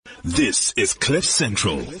This is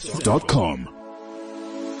CliffCentral.com.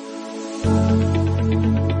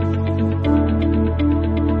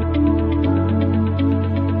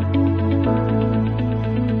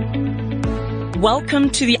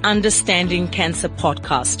 Welcome to the Understanding Cancer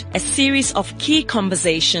podcast, a series of key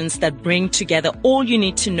conversations that bring together all you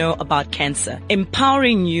need to know about cancer,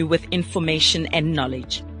 empowering you with information and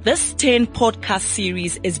knowledge. This 10 podcast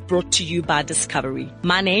series is brought to you by Discovery.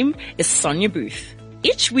 My name is Sonia Booth.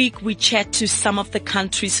 Each week, we chat to some of the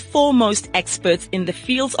country's foremost experts in the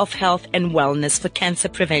fields of health and wellness for cancer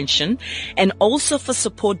prevention and also for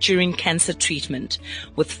support during cancer treatment,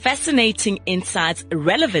 with fascinating insights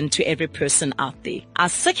relevant to every person out there. Our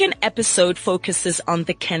second episode focuses on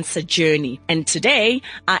the cancer journey, and today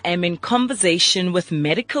I am in conversation with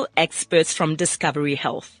medical experts from Discovery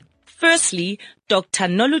Health. Firstly, Dr.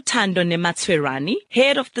 Noluthando Nematswerani,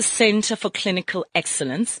 head of the Center for Clinical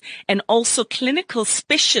Excellence, and also clinical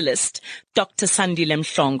specialist, Dr. Sandile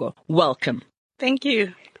Mhlongo. Welcome. Thank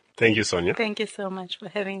you. Thank you, Sonia. Thank you so much for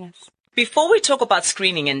having us. Before we talk about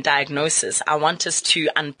screening and diagnosis, I want us to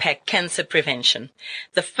unpack cancer prevention.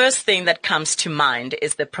 The first thing that comes to mind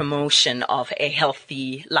is the promotion of a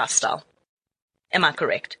healthy lifestyle. Am I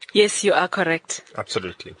correct? Yes, you are correct.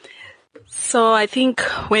 Absolutely. So I think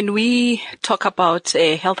when we talk about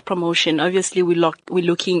health promotion, obviously we're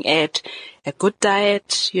looking at a good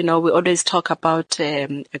diet. You know, we always talk about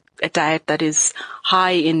a diet that is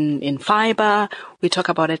high in fiber. We talk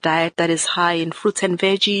about a diet that is high in fruits and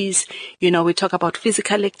veggies. You know, we talk about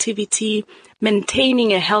physical activity,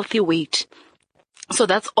 maintaining a healthy weight. So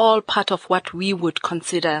that's all part of what we would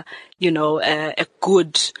consider, you know, a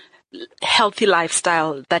good, healthy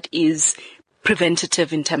lifestyle that is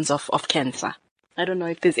preventative in terms of cancer. I don't know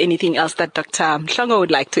if there's anything else that Dr. Mhlongo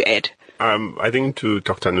would like to add. I think to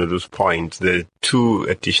Dr. Nolu's point, the two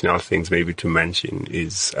additional things maybe to mention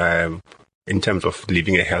is in terms of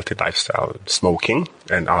living a healthy lifestyle, smoking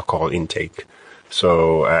and alcohol intake.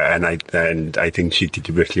 So, and I think she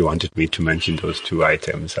deliberately wanted me to mention those two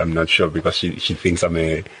items. I'm not sure because she thinks I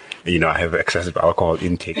have excessive alcohol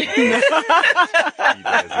intake.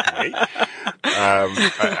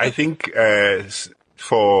 I think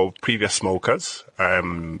for previous smokers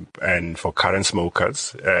and for current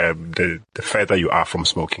smokers, the further you are from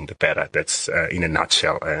smoking, the better. That's in a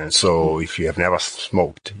nutshell. And so if you have never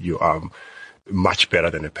smoked, you are much better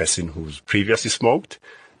than a person who's previously smoked.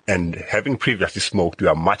 And having previously smoked, you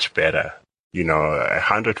are much better,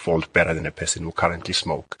 100-fold better than a person who currently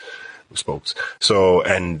smokes. So,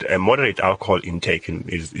 and a moderate alcohol intake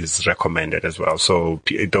is recommended as well. So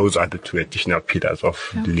those are the two additional pillars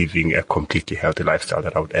of living a completely healthy lifestyle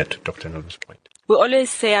that I would add to Dr. Nolu's point. We always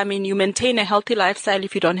say, you maintain a healthy lifestyle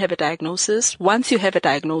if you don't have a diagnosis. Once you have a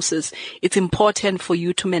diagnosis, it's important for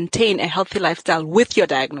you to maintain a healthy lifestyle with your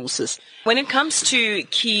diagnosis. When it comes to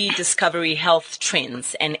key Discovery Health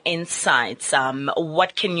trends and insights,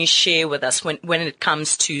 what can you share with us when it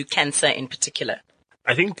comes to cancer in particular?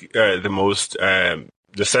 I think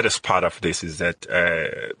the saddest part of this is that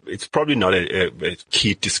it's probably not a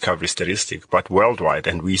key Discovery statistic, but worldwide,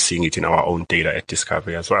 and we're seeing it in our own data at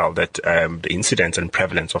Discovery as well, that the incidence and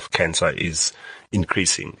prevalence of cancer is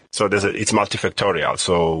increasing. So it's multifactorial.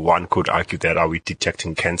 So one could argue that are we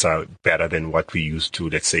detecting cancer better than what we used to,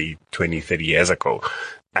 let's say, 20, 30 years ago?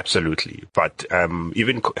 Absolutely. But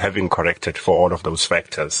even having corrected for all of those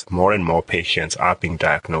factors, more and more patients are being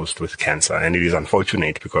diagnosed with cancer. And it is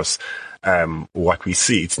unfortunate because what we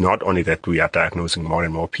see, it's not only that we are diagnosing more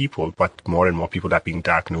and more people, but more and more people are being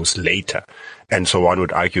diagnosed later. And so one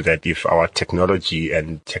would argue that if our technology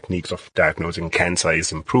and techniques of diagnosing cancer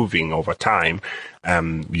is improving over time,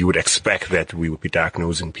 you would expect that we would be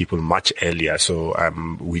diagnosing people much earlier. So,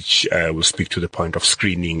 which will speak to the point of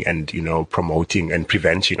screening and, promoting and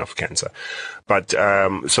prevention of cancer. But,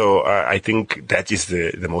 I think that is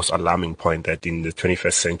the most alarming point, that in the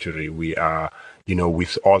 21st century, we are,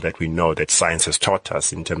 with all that we know that science has taught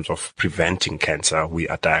us in terms of preventing cancer, we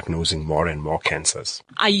are diagnosing more and more cancers.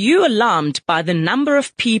 Are you alarmed by the number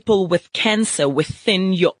of people with cancer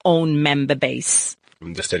within your own member base?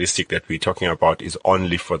 The statistic that we're talking about is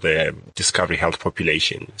only for the Discovery Health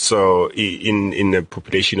population. So in a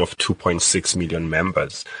population of 2.6 million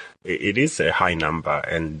members, it is a high number,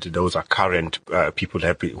 and those are current people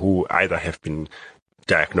who either have been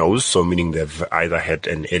diagnosed, so meaning they've either had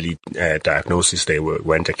an early diagnosis, they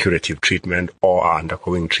went a curative treatment, or are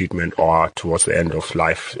undergoing treatment, or are towards the end of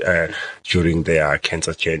life during their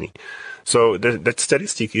cancer journey. So that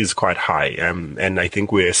statistic is quite high, and I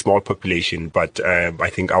think we're a small population, but I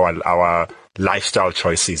think our lifestyle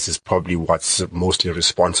choices is probably what's mostly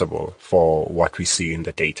responsible for what we see in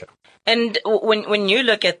the data. And when you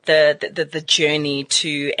look at the journey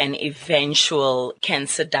to an eventual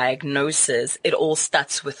cancer diagnosis, it all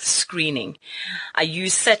starts with screening. Are you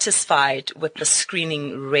satisfied with the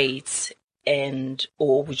screening rates,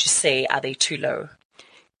 or would you say are they too low?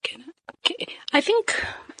 Okay. I think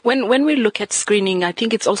when we look at screening, I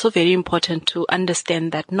think it's also very important to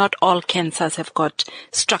understand that not all cancers have got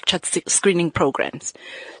structured screening programs.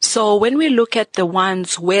 So when we look at the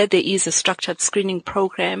ones where there is a structured screening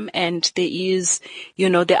program and there is,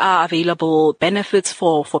 there are available benefits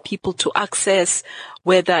for people to access,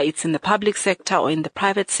 whether it's in the public sector or in the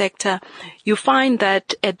private sector, you find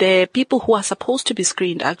that the people who are supposed to be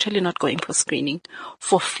screened are actually not going for screening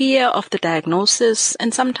for fear of the diagnosis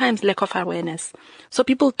and sometimes lack of awareness. So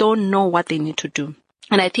people don't know what they need to do.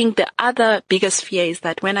 And I think the other biggest fear is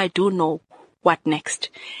that when I do know, what next?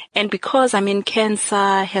 And because,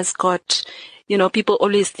 cancer has got, people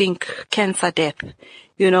always think cancer death.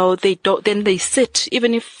 They don't, then they sit,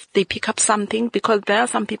 even if they pick up something, because there are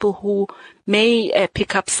some people who may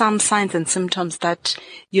pick up some signs and symptoms that,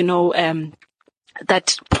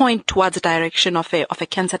 that point towards the direction of a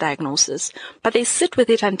cancer diagnosis. But they sit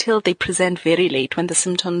with it until they present very late, when the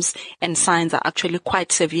symptoms and signs are actually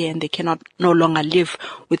quite severe and they cannot no longer live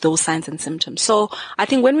with those signs and symptoms. So I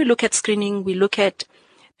think when we look at screening, we look at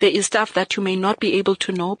there is stuff that you may not be able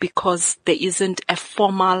to know because there isn't a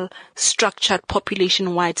formal, structured,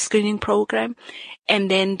 population-wide screening program. And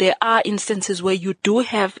then there are instances where you do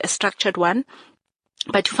have a structured one,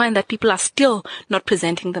 but you find that people are still not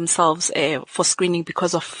presenting themselves for screening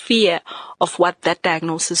because of fear of what that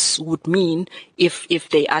diagnosis would mean if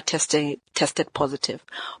they are tested positive.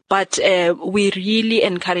 But we really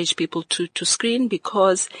encourage people to screen,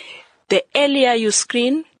 because the earlier you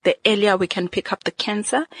screen, the earlier we can pick up the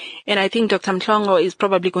cancer. And I think Dr. Mhlongo is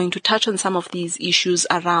probably going to touch on some of these issues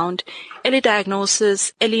around early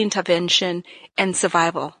diagnosis, early intervention, and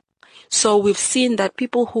survival. So we've seen that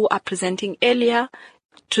people who are presenting earlier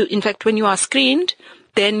in fact, when you are screened,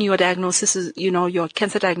 then your diagnosis is, your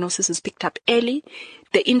cancer diagnosis is picked up early.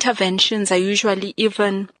 The interventions are usually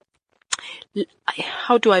even,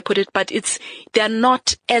 how do I put it? But they're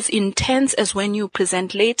not as intense as when you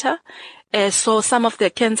present later. So some of the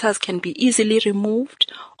cancers can be easily removed,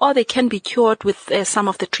 or they can be cured with some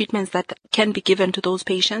of the treatments that can be given to those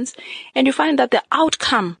patients. And you find that the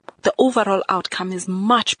overall outcome is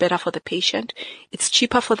much better for the patient. It's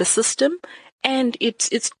cheaper for the system, and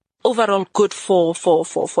it's overall good for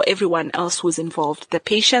everyone else who's involved. The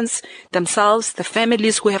patients themselves, the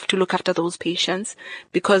families who have to look after those patients,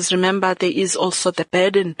 because remember, there is also the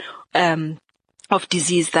burden of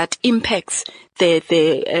disease that impacts the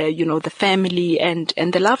family and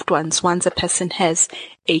the loved ones once a person has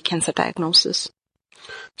a cancer diagnosis.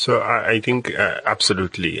 So I think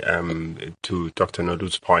absolutely, to Dr.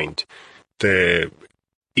 Nodu's point, the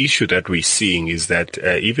issue that we're seeing is that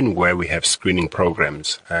even where we have screening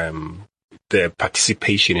programs, the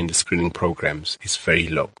participation in the screening programs is very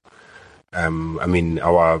low.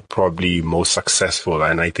 Our probably most successful,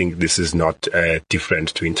 and I think this is not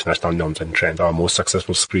different to international norms and trends, our most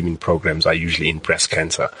successful screening programs are usually in breast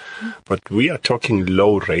cancer. Mm-hmm. But we are talking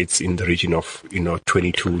low rates in the region of,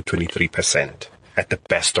 22, 23% at the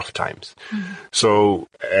best of times. Mm-hmm. So,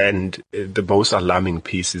 and the most alarming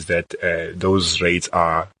piece is that those rates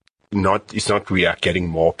are it's not we are getting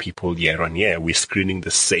more people year on year. We're screening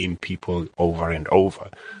the same people over and over.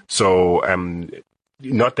 So,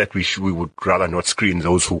 not that we would rather not screen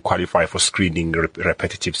those who qualify for screening,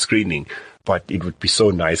 repetitive screening, but it would be so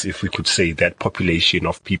nice if we could say that population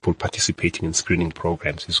of people participating in screening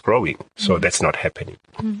programs is growing. So that's not happening.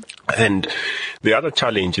 Mm. And the other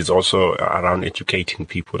challenge is also around educating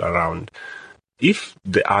people around, if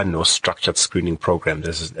there are no structured screening programs,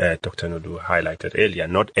 as Dr. Nodu highlighted earlier,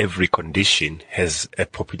 not every condition has a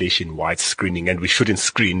population-wide screening, and we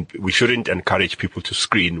shouldn't encourage people to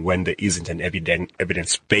screen when there isn't an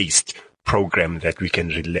evidence-based program that we can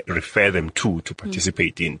refer them to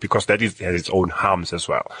participate in, because that has its own harms as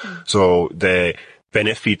well. So the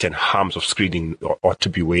benefit and harms of screening ought to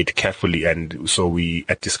be weighed carefully, and so we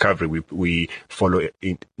at Discovery we follow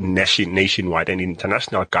nationwide and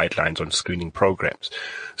international guidelines on screening programs.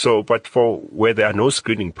 So, but for where there are no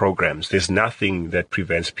screening programs, there's nothing that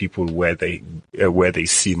prevents people where they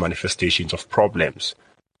see manifestations of problems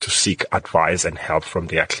to seek advice and help from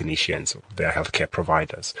their clinicians, their healthcare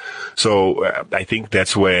providers. So I think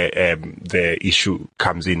that's where the issue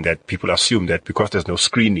comes in, that people assume that because there's no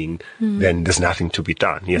screening, then there's nothing to be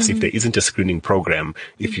done. Yes, if there isn't a screening program,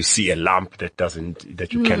 if you see a lump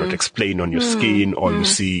that you cannot explain on your skin, or you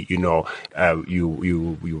see, to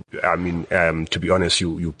be honest,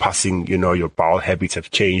 you passing, your bowel habits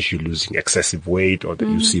have changed, you're losing excessive weight, or that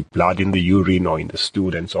you see blood in the urine or in the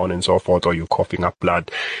stool and so on and so forth, or you're coughing up blood,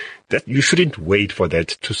 that you shouldn't wait for that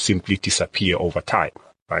to simply disappear over time,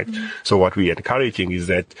 right? So what we're encouraging is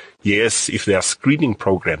that, yes, if there are screening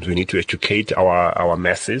programs, we need to educate our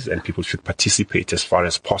masses, and people should participate as far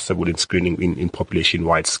as possible in screening, in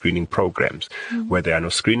population-wide screening programs. Where there are no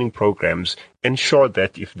screening programs, ensure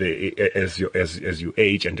that as you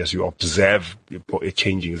age and as you observe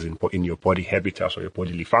changes in your body habitats or your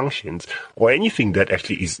bodily functions, or anything that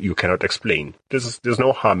actually you cannot explain, there's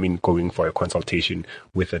no harm in going for a consultation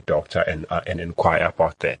with a doctor and inquire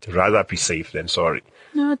about that. Rather be safe than sorry.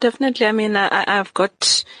 No, definitely. I mean, I've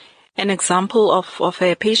got an example of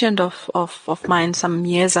a patient of mine some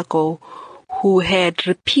years ago who had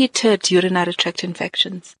repeated urinary tract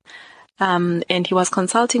infections. And he was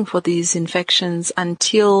consulting for these infections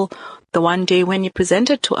until the one day when he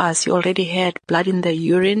presented to us, he already had blood in the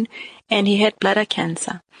urine and he had bladder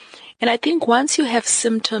cancer. And I think once you have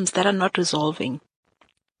symptoms that are not resolving,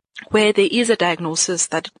 where there is a diagnosis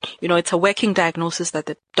that, it's a working diagnosis that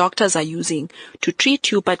the doctors are using to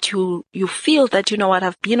treat you, but you feel that,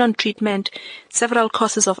 I've been on treatment, several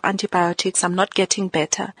courses of antibiotics, I'm not getting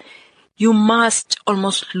better. You must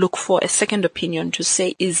almost look for a second opinion to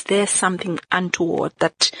say, is there something untoward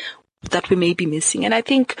that we may be missing? And I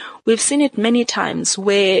think we've seen it many times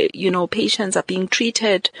where, patients are being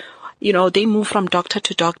treated, they move from doctor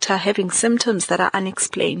to doctor having symptoms that are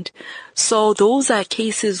unexplained. So those are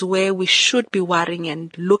cases where we should be worrying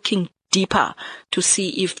and looking deeper to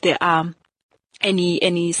see if there are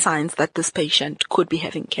any signs that this patient could be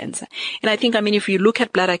having cancer. And I think, if you look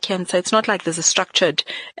at bladder cancer, it's not like there's a structured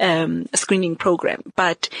screening program.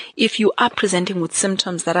 But if you are presenting with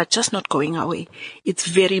symptoms that are just not going away, it's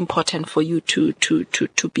very important for you to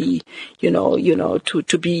be,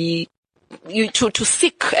 to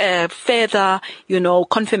seek further,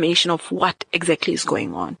 confirmation of what exactly is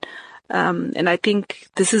going on. And I think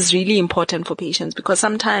this is really important for patients, because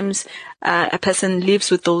sometimes a person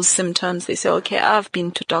lives with those symptoms. They say, okay, I've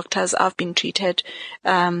been to doctors, I've been treated,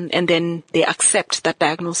 and then they accept that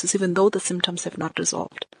diagnosis even though the symptoms have not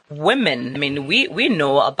resolved. Women, we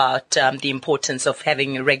know about the importance of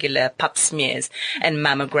having regular pap smears and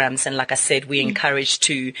mammograms. And like I said, we encourage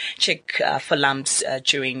to check for lumps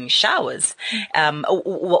during showers.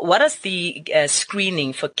 What does the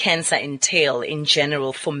screening for cancer entail in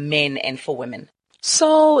general for men and for women?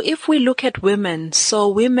 So if we look at women,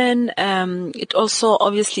 it also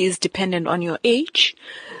obviously is dependent on your age.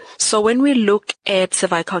 So when we look at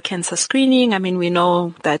cervical cancer screening, we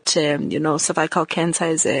know that, cervical cancer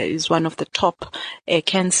is one of the top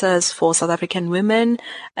cancers for South African women,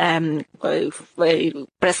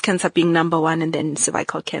 breast cancer being number one, and then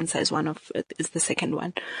cervical cancer is the second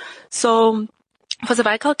one. So for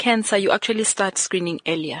cervical cancer, you actually start screening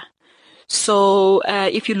earlier. So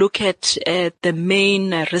if you look at the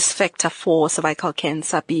main risk factor for cervical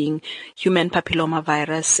cancer being human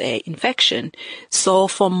papillomavirus infection, so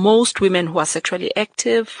for most women who are sexually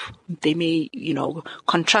active, they may,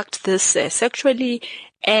 contract this sexually,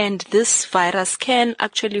 and this virus can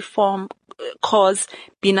actually cause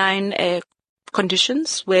benign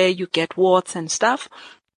conditions where you get warts and stuff.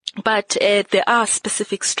 But there are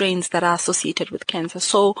specific strains that are associated with cancer.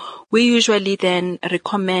 So we usually then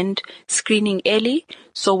recommend screening early,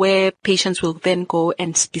 so where patients will then go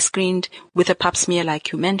and be screened with a pap smear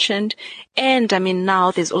like you mentioned. And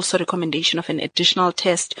now there's also recommendation of an additional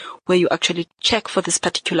test where you actually check for this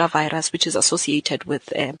particular virus which is associated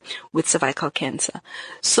with cervical cancer.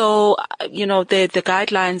 So, the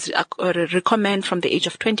guidelines recommend from the age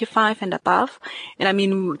of 25 and above.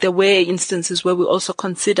 And there were instances where we also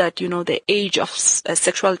considered, the age of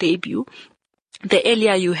sexual debut. The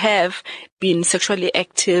earlier you have been sexually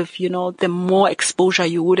active, the more exposure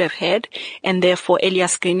you would have had, and therefore earlier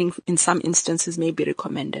screening in some instances may be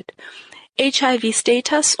recommended. HIV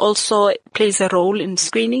status also plays a role in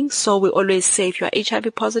screening. So we always say if you are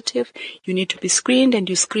HIV positive, you need to be screened, and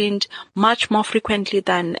you screened much more frequently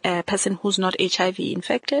than a person who's not HIV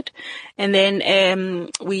infected. And then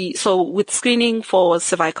so with screening for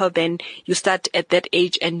cervical, then you start at that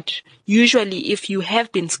age, and usually if you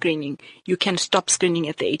have been screening, you can stop screening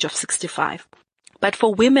at the age of 65. But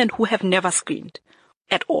for women who have never screened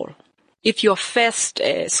at all, if your first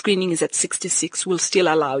screening is at 66, we'll still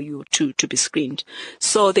allow you to be screened.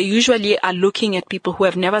 So they usually are looking at people who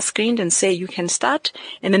have never screened and say you can start.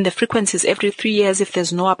 And then the frequency is every 3 years if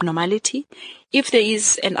there's no abnormality. If there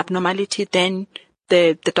is an abnormality, then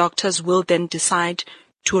the doctors will then decide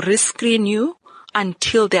to rescreen you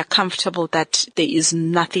until they're comfortable that there is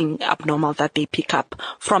nothing abnormal that they pick up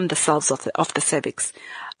from the cells of the cervix.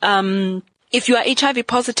 If you are HIV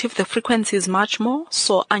positive, the frequency is much more,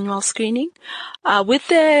 so annual screening. With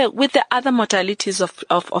the other modalities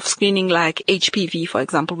of screening like HPV, for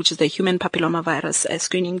example, which is the human papillomavirus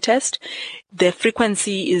screening test, the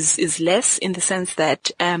frequency is less in the sense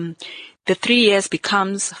that the 3 years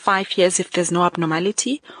becomes 5 years if there's no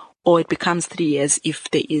abnormality, or it becomes 3 years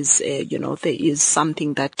if there is, there is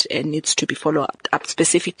something that needs to be followed up,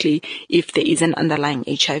 specifically if there is an underlying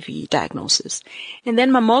HIV diagnosis. And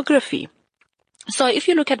then mammography. So if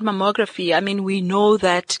you look at mammography, I mean, we know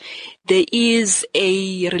that there is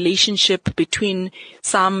a relationship between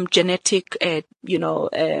some genetic, in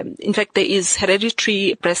fact, there is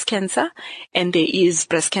hereditary breast cancer and there is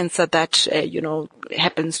breast cancer that,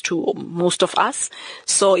 happens to most of us.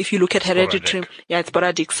 So if you look at hereditary, it's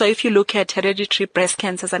sporadic. So if you look at hereditary breast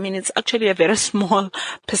cancers, I mean, it's actually a very small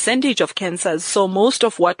percentage of cancers. So most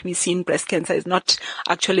of what we see in breast cancer is not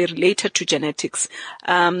actually related to genetics,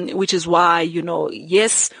 which is why,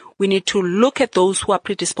 yes, we need to look at those who are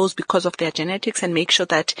predisposed because of their genetics and make sure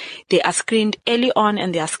that they are screened early on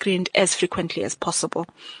and they are screened as frequently as possible.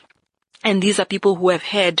 And these are people who have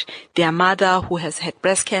had their mother who has had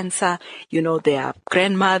breast cancer, their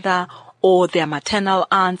grandmother or their maternal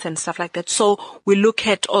aunts and stuff like that. So we look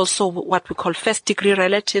at also what we call first degree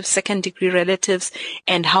relatives, second degree relatives,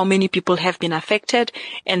 and how many people have been affected.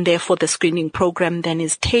 And therefore the screening program then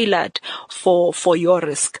is tailored for your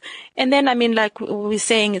risk. And then, I mean, like we're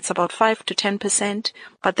saying, it's about 5 to 10%,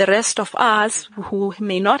 but the rest of us who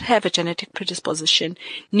may not have a genetic predisposition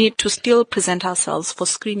need to still present ourselves for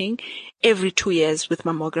screening every 2 years with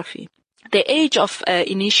mammography. The age of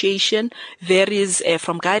initiation varies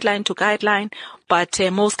from guideline to guideline, but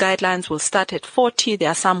most guidelines will start at 40. There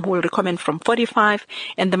are some who will recommend from 45,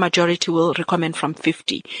 and the majority will recommend from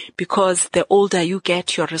 50, because the older you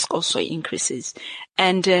get, your risk also increases.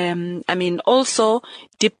 And also,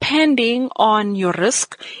 depending on your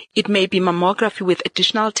risk, it may be mammography with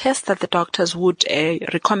additional tests that the doctors would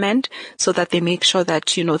recommend, so that they make sure that,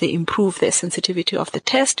 they improve the sensitivity of the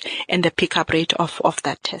test and the pickup rate of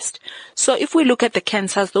that test. So if we look at the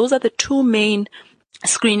cancers, those are the two main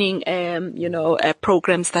screening,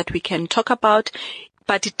 programs that we can talk about.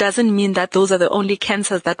 But it doesn't mean that those are the only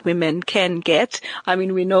cancers that women can get. I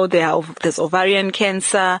mean, we know there's ovarian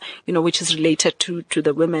cancer, which is related to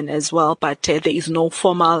the women as well, but there is no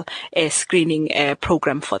formal screening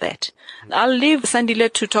program for that. I'll leave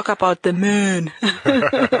Sandile to talk about the men.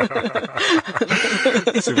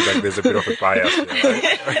 Seems like there's a bit of a bias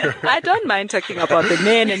there, right? I don't mind talking about the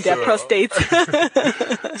men and their prostates.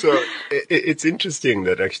 So it's interesting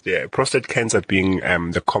that actually prostate cancer being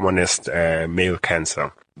the commonest male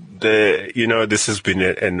cancer. This has been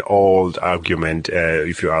an old argument.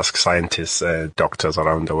 If you ask scientists, doctors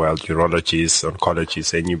around the world, urologists,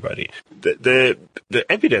 oncologists, anybody, the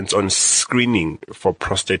evidence on screening for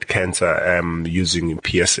prostate cancer using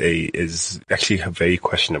PSA is actually very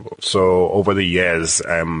questionable. So over the years,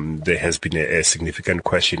 there has been a significant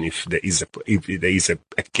question if there is a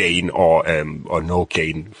gain or no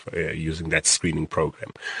gain using that screening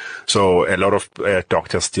program. So a lot of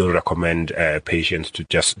doctors still recommend patients to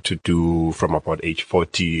do from about age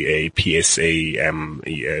 40 a PSA.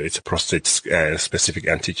 It's a prostate specific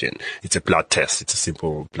antigen. It's a blood test. It's a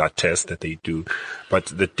simple blood test that they do. But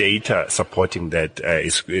the data supporting that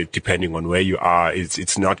is depending on where you are.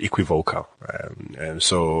 It's not equivocal.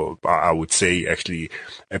 So I would say actually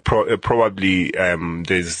probably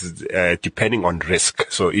there's depending on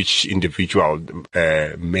risk. So each individual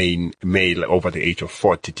male over the age of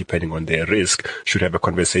 40, depending on their risk, should have a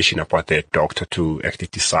conversation about their doctor to actually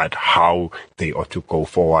decide how they ought to go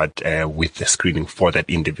forward with the screening for that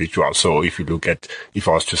individual. So if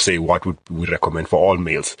I was to say what would we recommend for all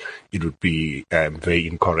males, it would be very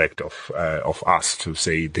incorrect of us to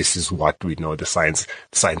say this is what we know. The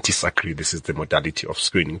scientists agree this is the modality of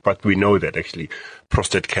screening, but we know that actually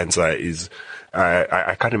prostate cancer is.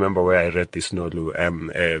 I can't remember where I read this, Nolu.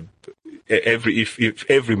 If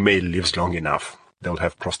every male lives long enough, they'll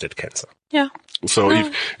have prostate cancer. Yeah.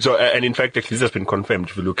 And in fact, this has been confirmed.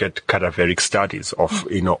 If you look at cadaveric studies of,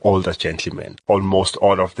 older gentlemen, almost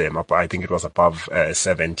all of them, I think it was above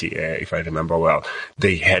 70, if I remember well,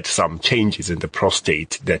 they had some changes in the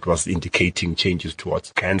prostate that was indicating changes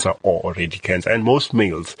towards cancer or already cancer. And most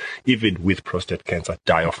males, even with prostate cancer,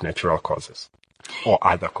 die of natural causes or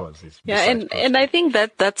other causes. Yeah, and I think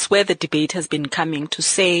that's where the debate has been coming, to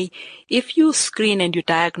say, if you screen and you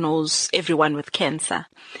diagnose everyone with cancer,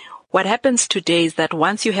 what happens today is that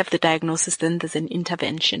once you have the diagnosis, then there's an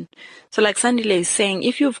intervention. So like Sandile is saying,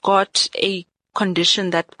 if you've got a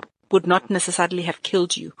condition that would not necessarily have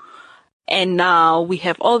killed you, and now we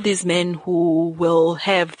have all these men who will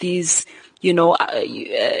have these,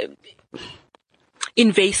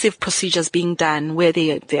 invasive procedures being done where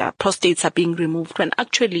their prostates are being removed, when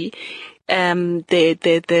actually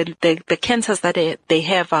the cancers that they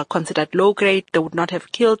have are considered low grade. They would not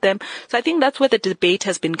have killed them. So I think that's where the debate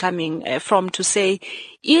has been coming from, to say,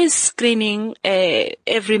 is screening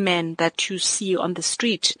every man that you see on the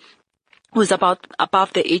street who's above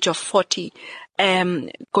the age of 40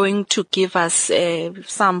 going to give us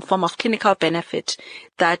some form of clinical benefit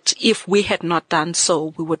that if we had not done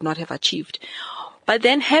so, we would not have achieved. But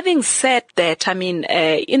then, having said that,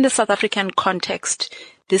 in the South African context,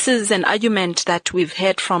 this is an argument that we've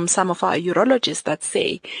heard from some of our urologists that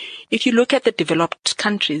say, if you look at the developed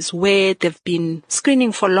countries where they've been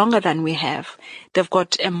screening for longer than we have, they've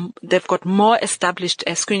got more established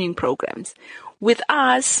screening programs. With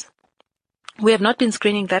us, we have not been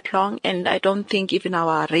screening that long, and I don't think even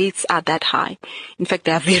our rates are that high. In fact,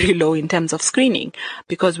 they are very low in terms of screening,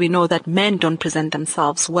 because we know that men don't present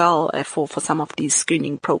themselves well for some of these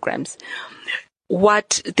screening programs.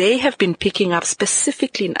 What they have been picking up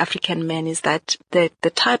specifically in African men is that the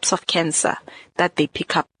types of cancer that they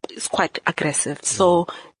pick up is quite aggressive. So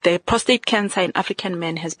the prostate cancer in African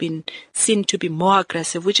men has been seen to be more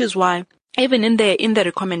aggressive, which is why even in the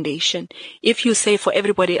recommendation, if you say for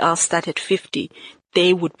everybody else start at 50,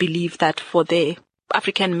 they would believe that for the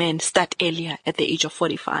African men start earlier at the age of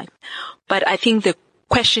 45. But I think the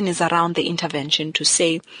question is around the intervention, to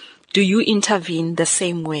say, do you intervene the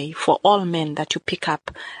same way for all men that you pick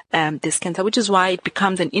up this cancer? Which is why it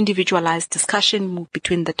becomes an individualized discussion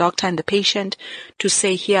between the doctor and the patient, to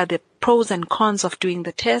say, here are the pros and cons of doing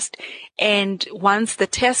the test. And once the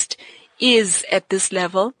test is at this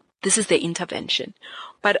level, this is the intervention.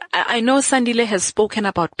 But I know Sandile has spoken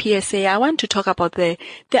about PSA. I want to talk about the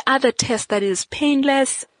other test that is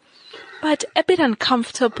painless, but a bit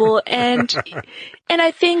uncomfortable, and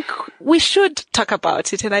I think we should talk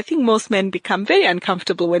about it. And I think most men become very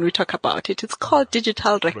uncomfortable when we talk about it. It's called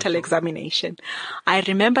digital rectal examination. I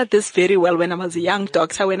remember this very well when I was a young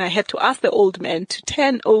doctor, when I had to ask the old men to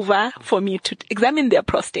turn over for me to examine their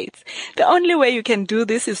prostates. The only way you can do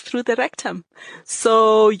this is through the rectum.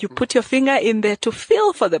 So you put your finger in there to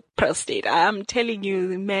feel for the prostate. I'm telling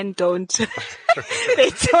you, men don't,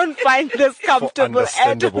 they don't find this comfortable. For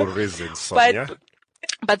understandable reasons, Sonia.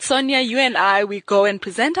 But Sonia, you and I, we go and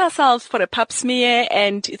present ourselves for a pap smear,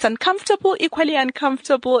 and it's uncomfortable, equally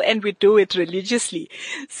uncomfortable, and we do it religiously.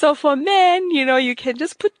 So for men, you can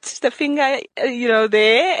just put the finger,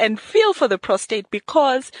 there and feel for the prostate,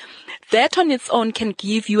 because that on its own can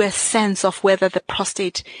give you a sense of whether the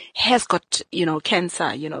prostate has got,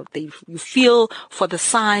 cancer. You feel for the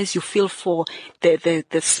size, you feel for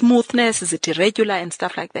the smoothness, is it irregular and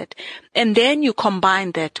stuff like that. And then you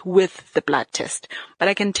combine that with the blood test. But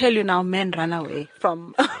I can tell you now, men run away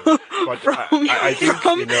from I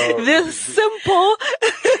think, this simple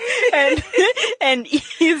and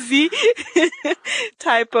easy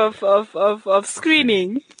type of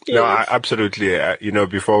screening. Yes. No, absolutely.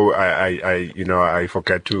 Before I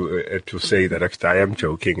forget to say that actually I am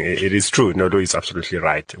joking. It is true. Nodo is absolutely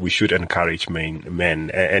right. We should encourage men,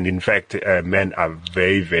 and in fact, men are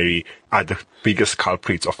are the biggest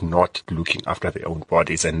culprits of not looking after their own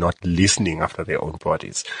bodies and not listening after their own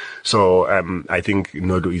bodies. So I think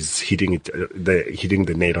Nodo is hitting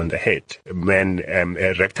the nail on the head. Men,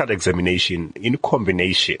 a rectal examination in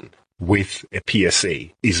combination with a PSA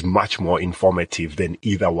is much more informative than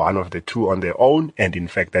either one of the two on their own. And in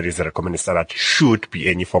fact, that is a recommendation that should be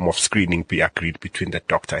any form of screening be agreed between the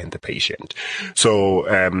doctor and the patient. So,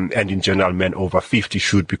 and in general, men over 50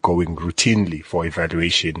 should be going routinely for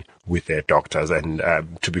evaluation with their doctors. And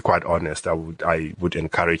to be quite honest, I would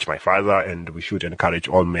encourage my father, and we should encourage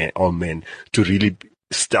all men to really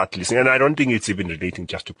start listening. And I don't think it's even relating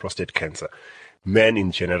just to prostate cancer. Men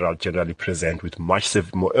in general generally present with much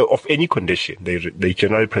more of any condition. They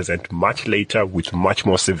generally present much later with much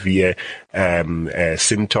more severe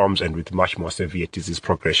symptoms and with much more severe disease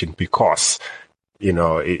progression, because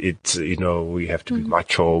it's, we have to be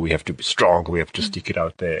macho, we have to be strong, we have to stick it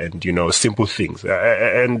out there, and, simple things.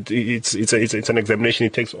 And it's an examination.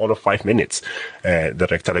 It takes all of 5 minutes, the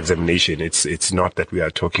rectal examination. It's not that we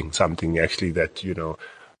are talking something actually that,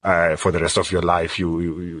 for the rest of your life, you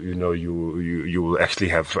will actually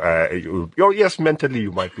have, yes, mentally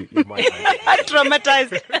you might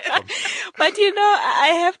traumatized. But I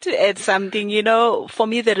have to add something. For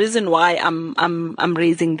me, the reason why I'm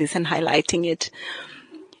raising this and highlighting it,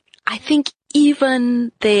 I think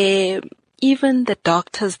even the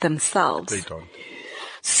doctors themselves, they don't.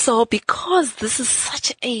 So because this is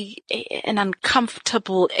such an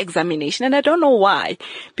uncomfortable examination, and I don't know why,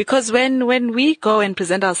 because when we go and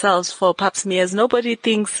present ourselves for pap smears, nobody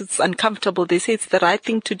thinks it's uncomfortable. They say it's the right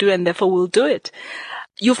thing to do and therefore we'll do it.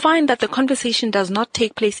 You find that the conversation does not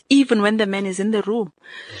take place even when the man is in the room.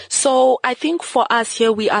 So I think for us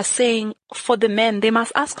here, we are saying for the men, they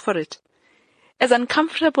must ask for it. As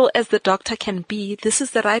uncomfortable as the doctor can be, this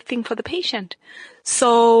is the right thing for the patient.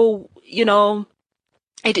 So,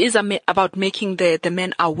 it is about making the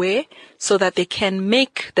men aware so that they can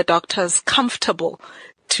make the doctors comfortable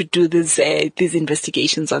to do these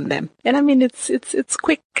investigations on them. And I mean, it's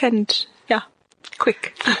quick and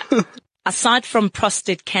quick. Aside from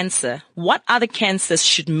prostate cancer, what other cancers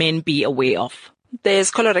should men be aware of?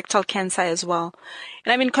 There's colorectal cancer as well.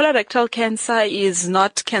 And I mean, colorectal cancer is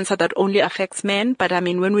not cancer that only affects men, but I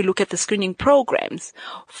mean, when we look at the screening programs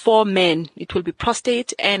for men, it will be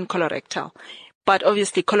prostate and colorectal. But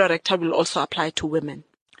obviously colorectal will also apply to women.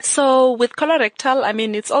 So with colorectal, I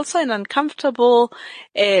mean, it's also an uncomfortable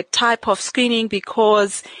type of screening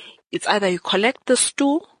because it's either you collect the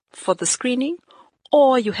stool for the screening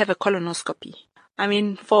or you have a colonoscopy. I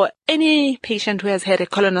mean, for any patient who has had a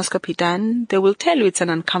colonoscopy done, they will tell you it's an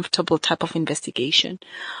uncomfortable type of investigation.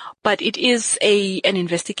 But it is an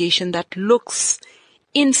investigation that looks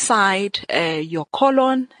inside your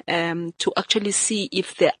colon to actually see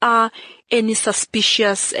if there are any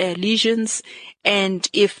suspicious lesions, and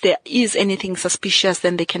if there is anything suspicious,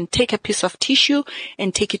 then they can take a piece of tissue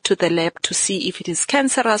and take it to the lab to see if it is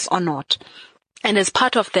cancerous or not. And as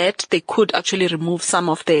part of that, they could actually remove some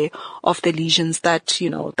of the lesions that,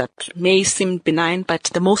 that may seem benign. But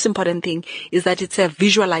the most important thing is that it's a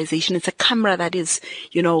visualization. It's a camera that is,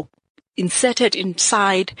 inserted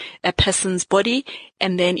inside a person's body,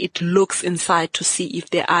 and then it looks inside to see if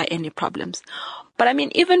there are any problems. But I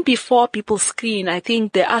mean, even before people screen, I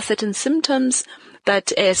think there are certain symptoms that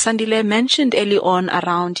Sandile mentioned early on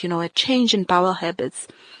around, a change in bowel habits.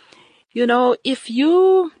 If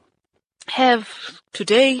you have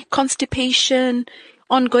today constipation,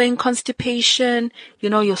 ongoing constipation,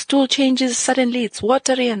 your stool changes, suddenly it's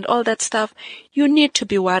watery and all that stuff, you need to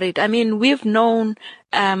be worried. I mean, we've known,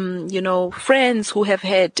 friends who have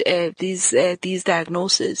had these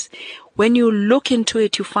diagnoses. When you look into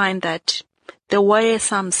it, you find that there were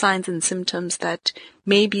some signs and symptoms that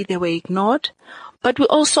maybe they were ignored. But we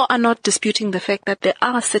also are not disputing the fact that there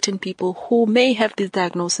are certain people who may have these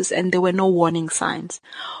diagnoses and there were no warning signs.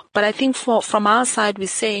 But I think from our side, we're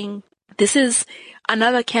saying this is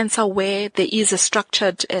another cancer where there is a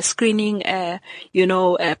structured screening,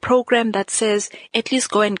 program that says at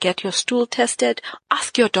least go and get your stool tested.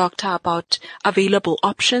 Ask your doctor about available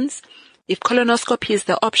options. If colonoscopy is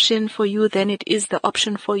the option for you, then it is the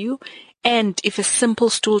option for you. And if a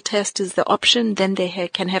simple stool test is the option, then they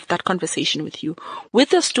can have that conversation with you.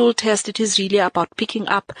 With the stool test, it is really about picking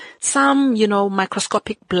up some,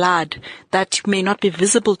 microscopic blood that may not be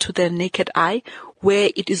visible to the naked eye,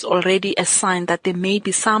 where it is already a sign that there may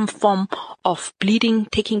be some form of bleeding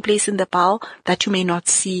taking place in the bowel that you may not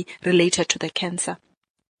see related to the cancer.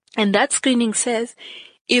 And that screening says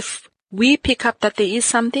if we pick up that there is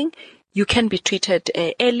something, you can be treated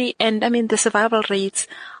early. And I mean, the survival rates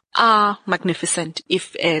are magnificent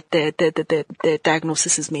if the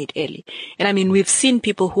diagnosis is made early. And I mean, we've seen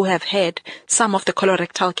people who have had some of the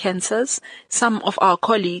colorectal cancers, some of our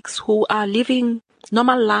colleagues who are living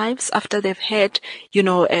normal lives after they've had,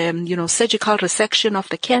 surgical resection of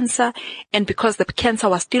the cancer. And because the cancer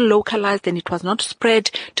was still localized and it was not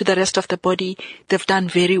spread to the rest of the body, they've done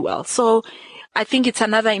very well. So I think it's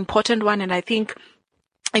another important one. And I think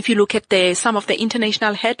if you look at some of the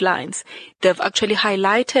international headlines, they've actually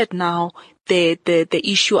highlighted now the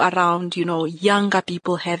issue around, younger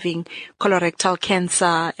people having colorectal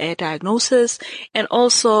cancer diagnosis, and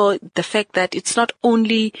also the fact that it's not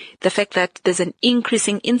only the fact that there's an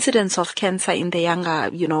increasing incidence of cancer in the younger,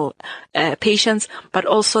 patients, but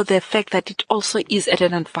also the fact that it also is at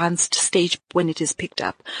an advanced stage when it is picked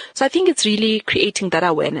up. So I think it's really creating that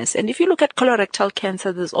awareness. And if you look at colorectal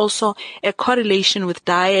cancer, there's also a correlation with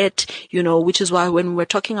diet, which is why when we're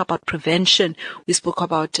talking about prevention, we spoke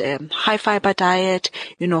about high fiber diet,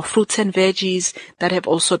 fruits and veggies that have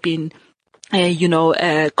also been,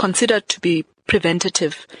 considered to be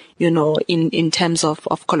preventative, in terms of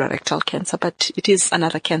colorectal cancer. But it is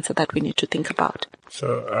another cancer that we need to think about.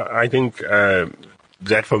 So I think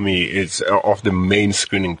that for me is of the main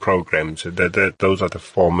screening programs. Those are the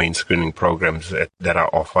 4 main screening programs that are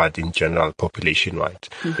offered in general population-wide.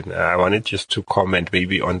 Mm-hmm. I wanted just to comment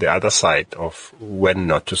maybe on the other side of when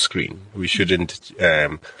not to screen. We shouldn't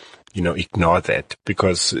ignore that,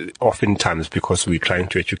 because oftentimes, because we're trying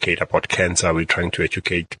to educate about cancer, we're trying to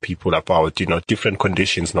educate people about, different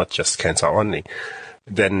conditions, not just cancer only.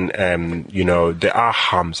 Then, there are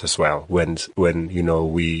harms as well when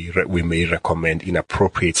we may recommend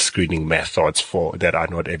inappropriate screening methods that are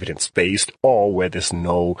not evidence-based, or where there's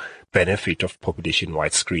no benefit of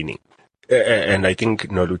population-wide screening. And I think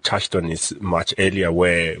Nolu touched on this much earlier,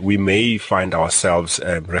 where we may find ourselves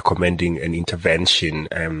recommending an intervention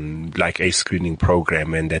like a screening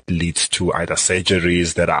program, and that leads to either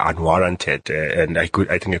surgeries that are unwarranted. And I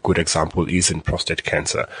think a good example is in prostate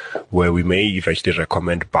cancer, where we may eventually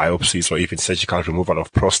recommend biopsies or even surgical removal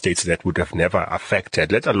of prostates that would have never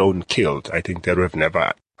affected, let alone killed. I think that would have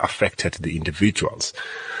never affected the individuals.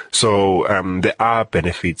 So there are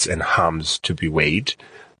benefits and harms to be weighed.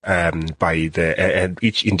 And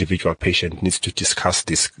each individual patient needs to discuss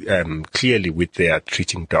this clearly with their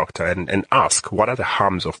treating doctor and ask, what are the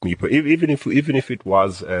harms of me? Even if it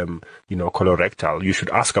was colorectal, you should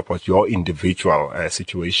ask about your individual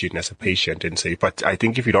situation as a patient and say, but I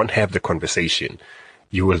think if you don't have the conversation,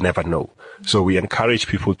 you will never know. So we encourage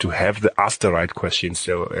people to ask the right questions,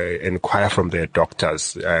 to inquire from their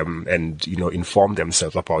doctors, and inform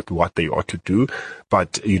themselves about what they ought to do.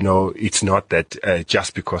 But it's not that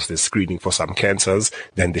just because they're screening for some cancers,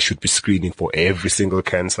 then they should be screening for every single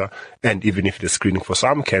cancer. And even if they're screening for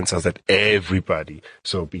some cancers, that everybody,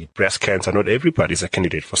 so be it breast cancer, not everybody is a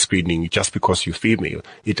candidate for screening. Just because you're female,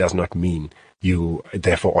 it does not mean you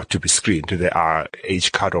therefore ought to be screened. There are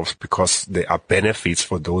age cutoffs because there are benefits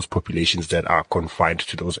for those populations that are confined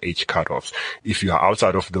to those age cutoffs. If you are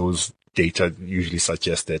outside of those, data usually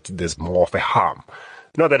suggest that there's more of a harm.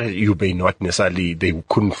 Not that you may not necessarily, they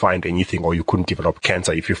couldn't find anything or you couldn't develop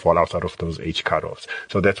cancer if you fall outside of those age cutoffs.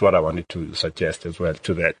 So that's what I wanted to suggest as well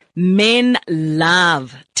to that. Men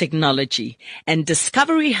love technology, and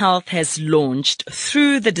Discovery Health has launched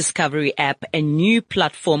through the Discovery app a new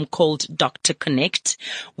platform called Dr. Connect,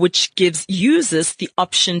 which gives users the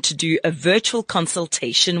option to do a virtual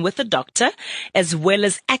consultation with a doctor, as well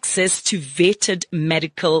as access to vetted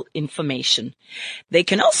medical information. They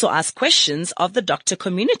can also ask questions of the doctor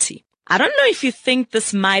community. I don't know if you think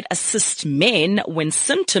this might assist men when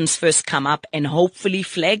symptoms first come up and hopefully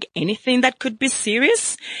flag anything that could be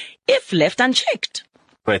serious if left unchecked.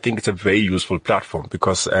 I think it's a very useful platform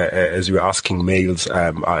because, as you're asking, males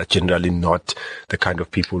are generally not the kind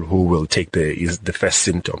of people who will take the first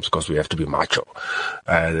symptoms, because we have to be macho.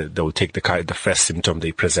 They will take the first symptom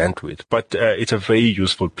they present with. But it's a very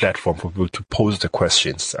useful platform for people to pose the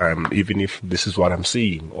questions, even if this is what I'm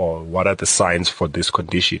seeing, or what are the signs for this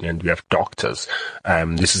condition. And we have doctors.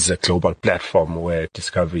 This is a global platform where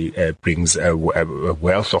Discovery brings a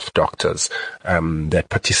wealth of doctors that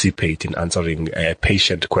participate in answering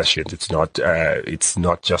patient questions. It's not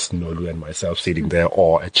just Nolu and myself sitting there,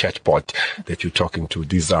 or a chatbot that you're talking to.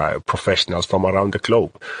 These are professionals from around the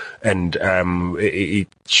globe, and it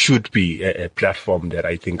should be a platform that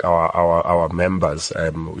I think our members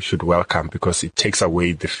should welcome, because it takes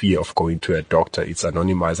away the fear of going to a doctor. It's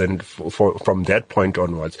anonymized, and from that point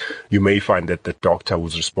onwards, you may find that the doctor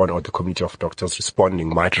who's responding, or the committee of doctors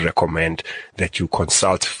responding, might recommend that you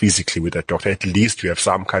consult physically with a doctor. At least you have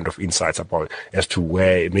some kind of insights about as to where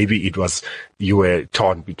maybe you were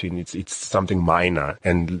torn between it's something minor,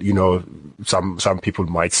 and some people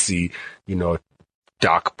might see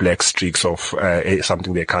dark black streaks of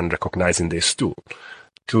something they can't recognize in their stool.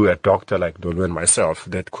 To a doctor like Nolu and myself,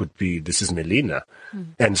 that could be, this is melena.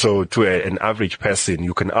 And so to an average person,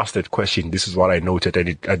 you can ask that question, this is what I noted,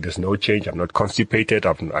 and there's no change. I'm not constipated.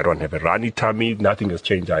 I don't have a runny tummy. Nothing has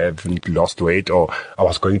changed. I haven't lost weight, or I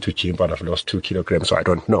was going to gym, but I've lost 2 kilograms, so I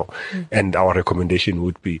don't know. And our recommendation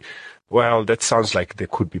would be, well, that sounds like there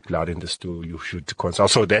could be blood in the stool. You should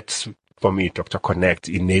consult. So that's, for me, Dr. Connect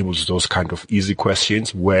enables those kind of easy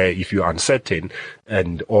questions where if you're uncertain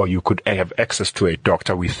or you could have access to a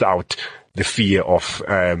doctor without the fear of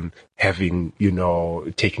having,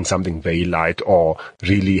 taking something very light, or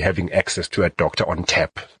really having access to a doctor on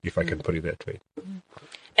tap, if I can put it that way.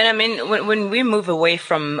 And I mean, when we move away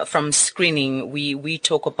from screening, we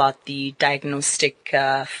talk about the diagnostic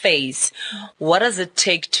phase. What does it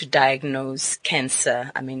take to diagnose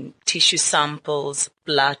cancer? I mean, tissue samples,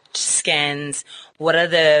 blood scans. What are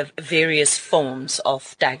the various forms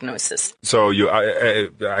of diagnosis? So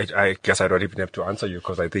I guess I don't even have to answer you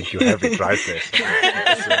because I think you have it right there.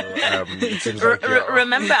 It seems like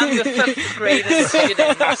remember, I'm your 5th grader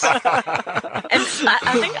student. And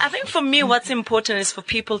I think for me, what's important is for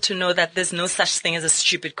people to know that there's no such thing as a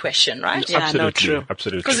stupid question, right? Yeah, absolutely, no, true.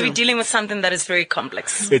 Absolutely. Because we're dealing with something that is very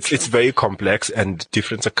complex. It's very complex, and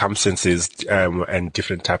different circumstances and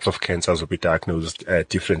different types of cancers will be diagnosed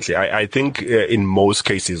differently. I think in most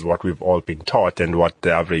cases, what we've all been taught and what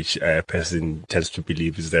the average person tends to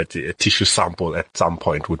believe is that a tissue sample at some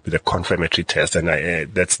point would be the confirmatory test, and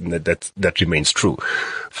that remains true.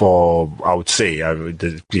 I would say,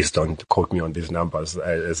 please don't quote me on these numbers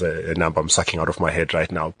as a number I'm sucking out of my head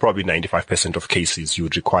right now. Probably 95% of cases you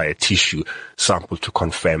would require a tissue sample to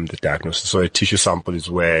confirm the diagnosis. So a tissue sample is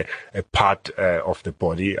where a part of the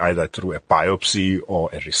body, either through a biopsy or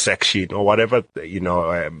a resection or whatever,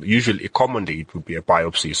 usually, commonly it would be a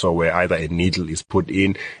biopsy. So where either a needle is put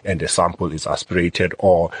in and a sample is aspirated,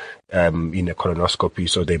 or in a colonoscopy,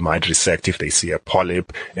 so they might resect if they see a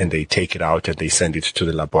polyp and they take it out and they send it to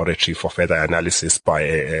the laboratory for further analysis by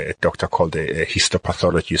a doctor called a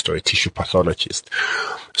histopathologist or a tissue pathologist.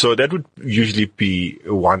 So that would usually be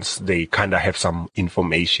once they kind of have some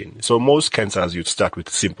information. So most cancers, you'd start with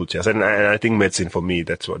simple tests. And I think medicine, for me,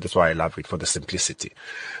 that's why I love it, for the simplicity.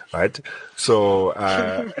 Right? So,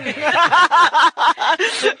 and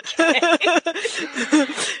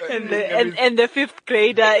the 5th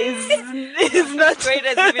grader is not. Grader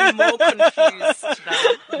is even more confused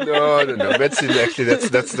now. No. Medicine, actually,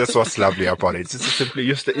 that's what's lovely about it. It's simply,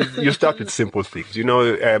 you start with simple things.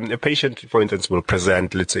 A patient, for instance, will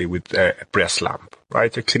present, let's say, with a breast lump,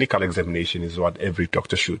 right? A clinical examination is what every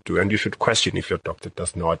doctor should do. And you should question if your doctor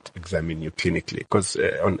does not examine you clinically. Because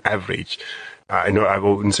on average, I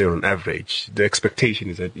wouldn't say on average, the expectation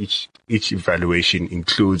is that each evaluation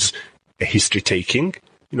includes a history taking.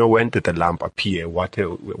 When did the lump appear? What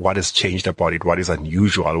has changed about it? What is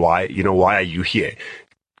unusual? Why are you here?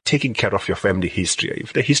 Taking care of your family history.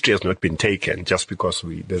 If the history has not been taken, just because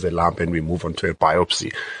there's a lump and we move on to a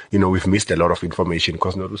biopsy, we've missed a lot of information,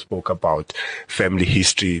 because Noru spoke about family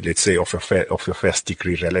history, let's say, of your first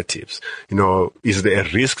degree relatives. Is there a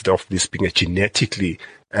risk of this being a genetically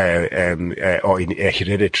or in a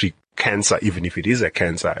hereditary cancer, even if it is a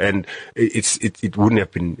cancer? And it wouldn't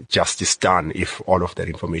have been justice done if all of that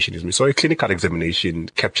information is missed. So a clinical examination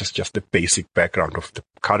captures just the basic background of the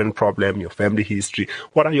current problem, your family history.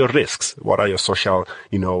 What are your risks? What are your social,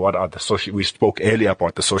 what are the social, we spoke earlier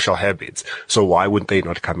about the social habits. So why would they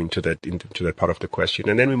not come into that part of the question?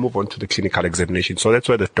 And then we move on to the clinical examination. So that's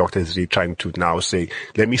where the doctor is really trying to now say,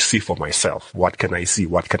 let me see for myself. What can I see?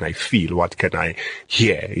 What can I feel? What can I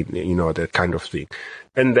hear? That kind of thing.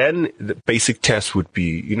 And then the basic tests would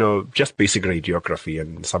be, just basic radiography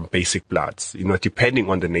and some basic bloods, depending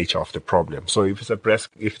on the nature of the problem. So if it's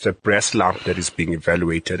a breast lump that is being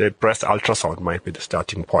evaluated, a breast ultrasound might be the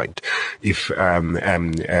starting point. If a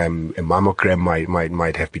mammogram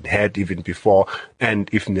might have been had even before, and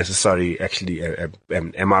if necessary, actually an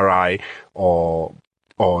MRI or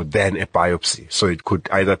then a biopsy. So it could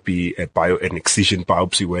either be an excision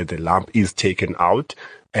biopsy where the lump is taken out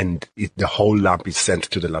and the whole lump is sent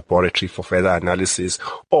to the laboratory for further analysis,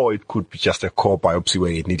 or it could be just a core biopsy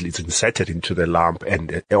where a needle is inserted into the lump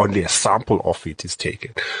and only a sample of it is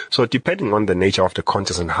taken. So depending on the nature of the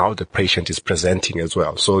contest and how the patient is presenting as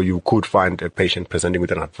well. So you could find a patient presenting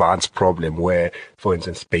with an advanced problem where, for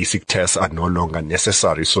instance, basic tests are no longer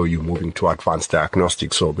necessary. So you're moving to advanced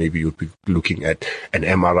diagnostics. So maybe you'd be looking at an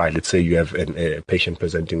MRI. Let's say you have a patient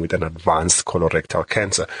presenting with an advanced colorectal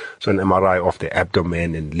cancer. So an MRI of the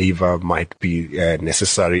abdomen and liver might be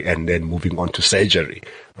necessary, and then moving on to surgery.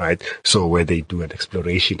 right? So where they do an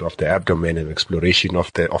exploration of the abdomen and exploration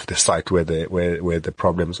of the site where the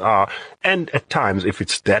problems are. And at times, if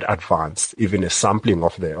it's that advanced, even a sampling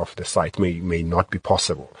of the site may not be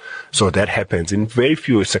possible. So that happens in very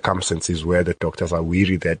few circumstances where the doctors are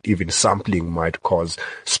weary that even sampling might cause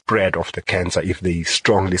spread of the cancer if they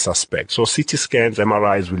strongly suspect. So CT scans,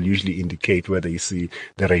 MRIs will usually indicate whether you see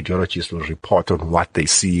the radiologist will report on what they're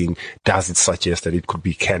seeing. Does it suggest that it could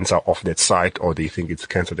be cancer of that site, or they think it's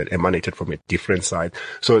cancer that emanated from a different site?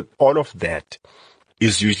 So all of that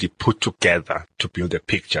is usually put together to build a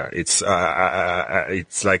picture. It's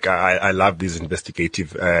like I love these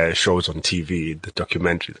investigative shows on TV, the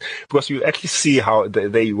documentaries, because you actually see how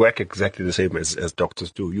they work exactly the same as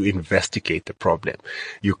doctors do. You investigate the problem.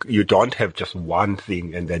 You don't have just one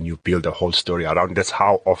thing and then you build a whole story around. That's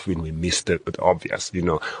how often we miss the obvious,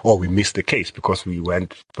 or we miss the case because we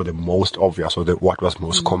went for the most obvious or what was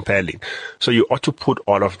most compelling. So you ought to put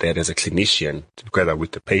all of that as a clinician together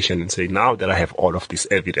with the patient and say, now that I have all of this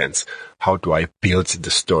evidence, how do I build the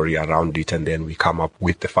story around it? And then we come up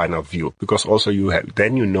with the final view, because also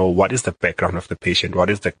then you know what is the background of the patient, what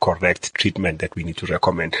is the correct treatment that we need to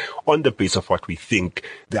recommend on the basis of what we think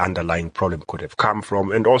the underlying problem could have come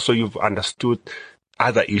from. And also you've understood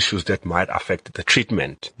other issues that might affect the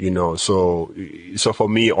treatment, So for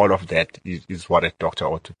me, all of that is what a doctor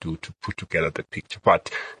ought to do to put together the picture. But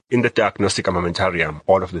in the diagnostic armamentarium,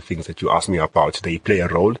 all of the things that you asked me about, they play a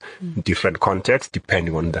role in different contexts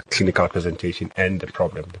depending on the clinical presentation and the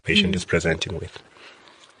problem the patient is presenting with.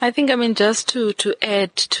 I think, just to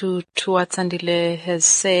add to what Sandile has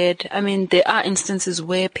said, there are instances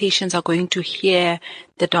where patients are going to hear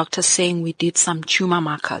the doctor saying we did some tumor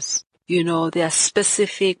markers. There are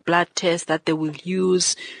specific blood tests that they will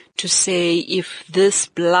use to say if this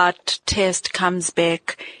blood test comes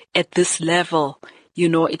back at this level,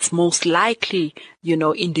 it's most likely,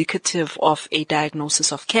 indicative of a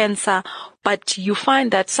diagnosis of cancer. But you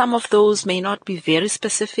find that some of those may not be very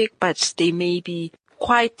specific, but they may be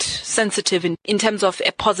quite sensitive in terms of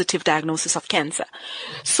a positive diagnosis of cancer.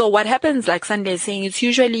 So what happens, like Sandy is saying, it's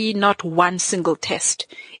usually not one single test.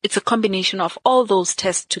 It's a combination of all those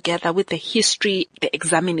tests together with the history, the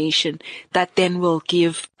examination, that then will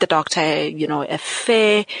give the doctor, a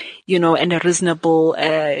fair, and a reasonable,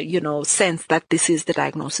 sense that this is the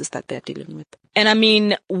diagnosis that they're dealing with.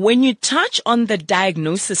 And when you touch on the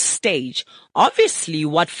diagnosis stage, obviously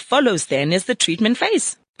what follows then is the treatment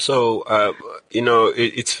phase. So,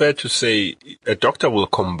 it's fair to say a doctor will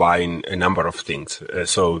combine a number of things.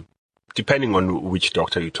 So depending on which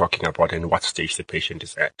doctor you're talking about and what stage the patient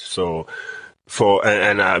is at. So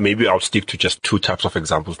maybe I'll stick to just two types of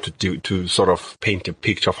examples to sort of paint a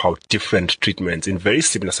picture of how different treatments in very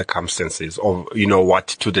similar circumstances, or what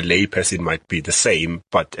to the lay person might be the same,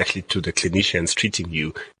 but actually to the clinicians treating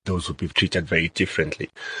you, those would be treated very differently.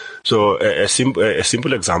 So a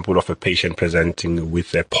simple example of a patient presenting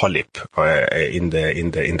with a polyp in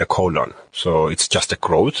the colon. So it's just a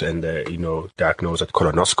growth, and diagnosed at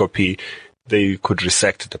colonoscopy, they could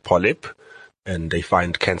resect the polyp, and they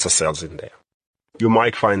find cancer cells in there. You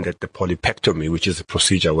might find that the polypectomy, which is a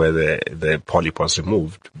procedure where the polyp was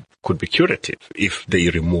removed, could be curative if they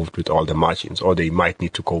removed with all the margins, or they might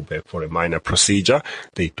need to go back for a minor procedure.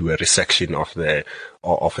 They do a resection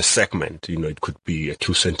of a segment. It could be a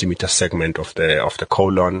 2 centimeter segment of the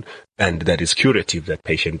colon, and that is curative. That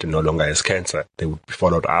patient no longer has cancer. They would be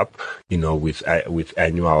followed up, with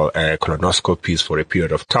annual colonoscopies for a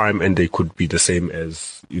period of time, and they could be the same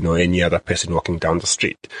as any other person walking down the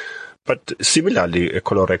street. But similarly, a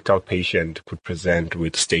colorectal patient could present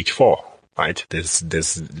with stage 4, right? There's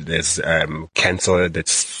cancer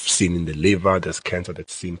that's seen in the liver. There's cancer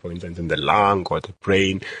that's seen, for instance, in the lung or the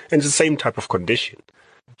brain, and it's the same type of condition.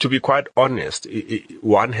 To be quite honest,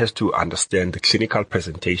 one has to understand the clinical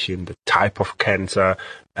presentation, the type of cancer,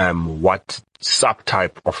 what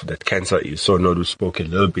subtype of that cancer is. So Nodu spoke a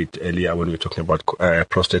little bit earlier when we were talking about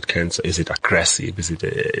prostate cancer. Is it aggressive? Is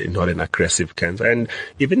it not an aggressive cancer? And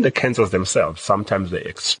even the cancers themselves, sometimes they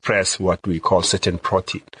express what we call certain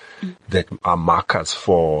protein that are markers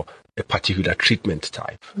for a particular treatment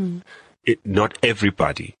type. Not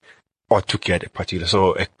everybody ought to get a particular.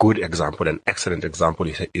 So a good example, an excellent example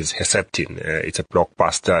is Herceptin. It's a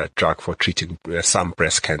blockbuster drug for treating some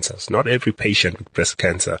breast cancers. Not every patient with breast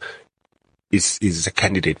cancer is a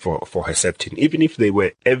candidate for Herceptin. Even if they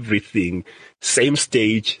were everything, same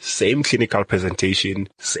stage, same clinical presentation,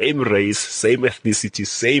 same race, same ethnicity,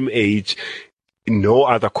 same age, no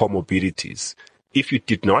other comorbidities. If you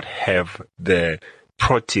did not have the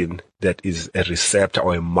protein that is a receptor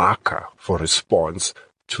or a marker for response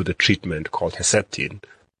to the treatment called Herceptin,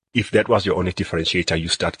 if that was your only differentiator, you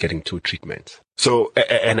start getting 2 treatments. So,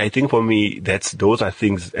 and I think for me, those are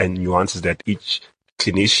things and nuances that each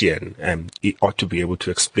clinician it ought to be able to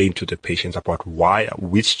explain to the patients about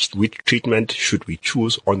which treatment should we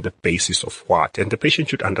choose on the basis of what, and the patient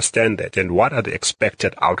should understand that, and what are the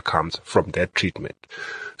expected outcomes from that treatment.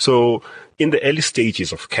 So in the early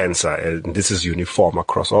stages of cancer, and this is uniform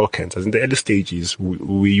across all cancers, in the early stages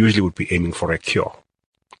we usually would be aiming for a cure.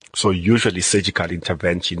 So usually surgical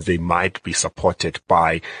interventions, they might be supported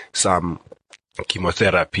by some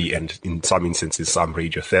chemotherapy and in some instances some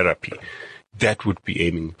radiotherapy. That would be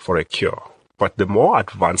aiming for a cure. But the more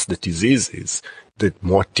advanced the disease is, the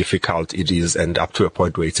more difficult it is, and up to a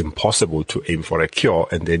point where it's impossible to aim for a cure,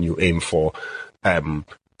 and then you aim for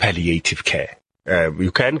palliative care.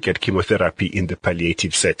 You can get chemotherapy in the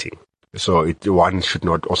palliative setting. So one should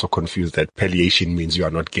not also confuse that palliation means you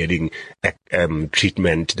are not getting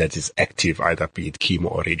treatment that is active, either be it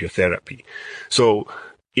chemo or radiotherapy. So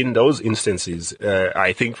in those instances,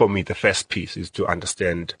 I think for me, the first piece is to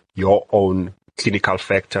understand your own clinical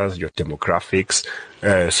factors, your demographics.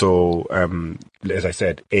 So, as I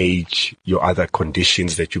said, age, your other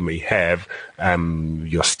conditions that you may have,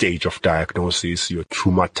 your stage of diagnosis, your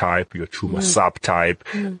tumor type, your tumor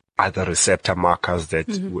subtype, other receptor markers that,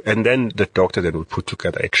 and then the doctor then will put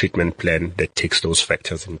together a treatment plan that takes those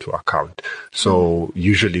factors into account. So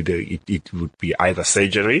usually it would be either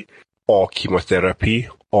surgery or chemotherapy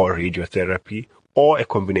or radiotherapy or a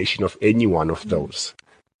combination of any one of those.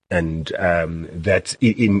 And that's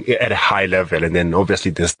at a high level. And then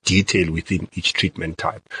obviously there's detail within each treatment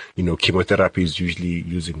type. Chemotherapy is usually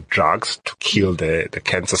using drugs to kill the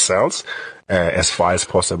cancer cells as far as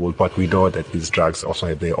possible. But we know that these drugs also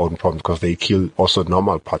have their own problems because they kill also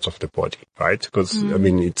normal parts of the body, right? Because, I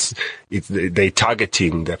mean, they're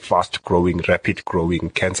targeting the fast-growing, rapid-growing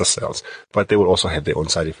cancer cells, but they will also have their own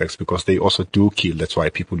side effects because they also do kill. That's why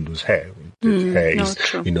people lose hair. Hair is,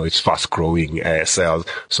 it's fast-growing cells.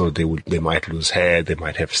 So they might lose hair, they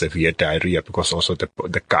might have severe diarrhea because also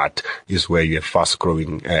the gut is where you have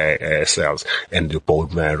fast-growing cells, and the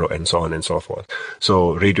bone marrow and so on and so forth.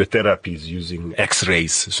 So radiotherapy is using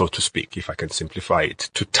X-rays, so to speak, if I can simplify it,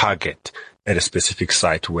 to target at a specific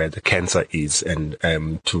site where the cancer is, and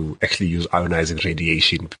to actually use ionizing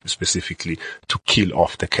radiation specifically to kill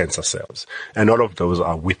off the cancer cells. And all of those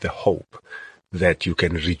are with the hope that you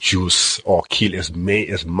can reduce or kill as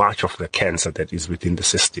much of the cancer that is within the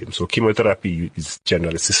system. So chemotherapy is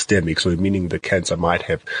generally systemic, so meaning the cancer might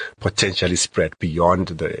have potentially spread beyond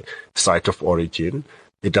the site of origin.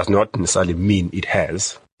 It does not necessarily mean it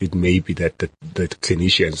has. It may be that the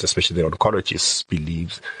clinicians, especially the oncologists,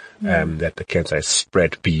 believes that the cancer has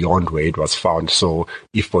spread beyond where it was found. So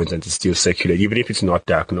if, for instance, it's still circulating, even if it's not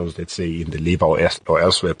diagnosed, let's say in the liver or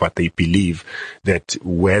elsewhere, but they believe that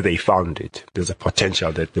where they found it, there's a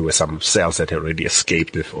potential that there were some cells that had already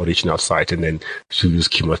escaped the original site, and then to use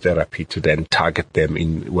chemotherapy to then target them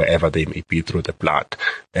in wherever they may be through the blood.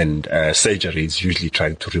 And surgery is usually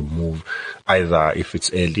trying to remove, either if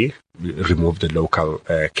it's early, remove the local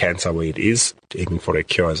cancer where it is, aiming for a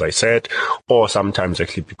cure, as I said, or sometimes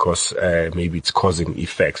actually because maybe it's causing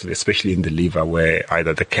effects, especially in the liver, where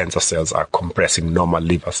either the cancer cells are compressing normal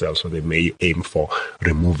liver cells, so they may aim for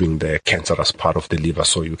removing the cancerous part of the liver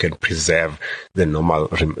so you can preserve the normal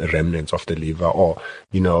remnants of the liver, or,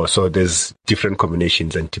 so there's different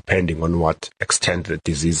combinations, and depending on what extent the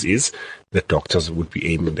disease is, the doctors would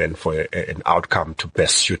be aiming then for an outcome to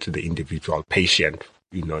best suit the individual patient,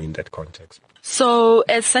 in that context. So,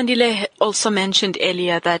 as Sandile also mentioned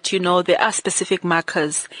earlier, that, there are specific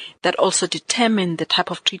markers that also determine the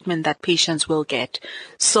type of treatment that patients will get.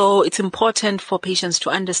 So, it's important for patients to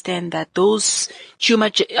understand that those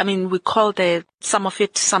we call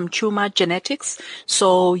some tumor genetics.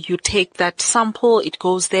 So, you take that sample, it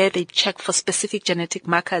goes there, they check for specific genetic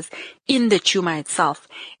markers in the tumor itself.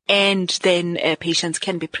 And then patients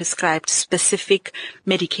can be prescribed specific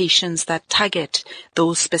medications that target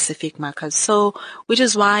those specific markers. So, which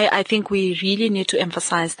is why I think we really need to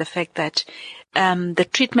emphasize the fact that the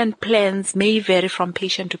treatment plans may vary from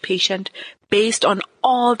patient to patient based on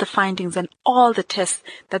all the findings and all the tests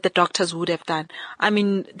that the doctors would have done. I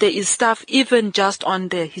mean, there is stuff even just on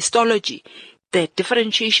the histology, the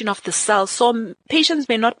differentiation of the cells. So patients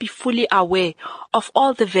may not be fully aware of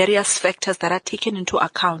all the various factors that are taken into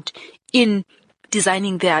account in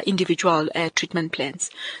designing their individual treatment plans.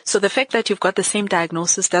 So the fact that you've got the same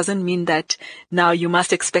diagnosis doesn't mean that now you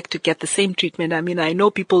must expect to get the same treatment. I mean, I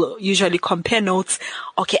know people usually compare notes.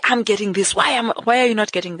 Okay, I'm getting this. Why are you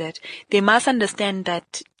not getting that? They must understand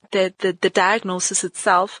that the diagnosis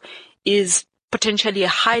itself is potentially a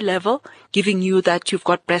high level, giving you that you've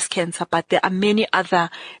got breast cancer, but there are many other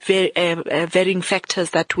varying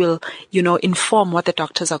factors that will, inform what the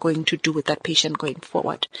doctors are going to do with that patient going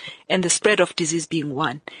forward. And the spread of disease being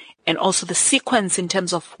one. And also the sequence in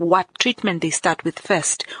terms of what treatment they start with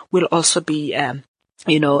first will also be,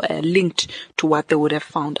 linked to what they would have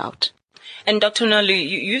found out. And Dr.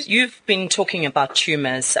 Nolu, you've been talking about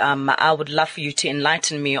tumors. I would love for you to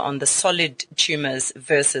enlighten me on the solid tumors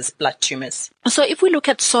versus blood tumors. So if we look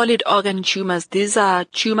at solid organ tumors, these are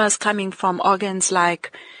tumors coming from organs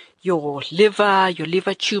like your liver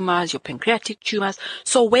tumors, your pancreatic tumors.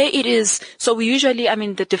 So where it is, so we usually,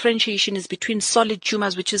 the differentiation is between solid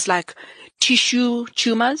tumors, which is like tissue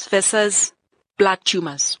tumors, versus blood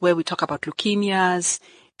tumors, where we talk about leukemias,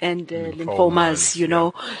 and lymphomas,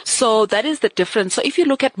 So that is the difference. So if you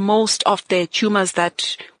look at most of the tumors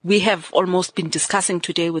that we have almost been discussing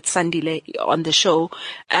today with Sandile on the show,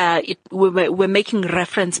 we're making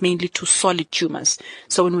reference mainly to solid tumors.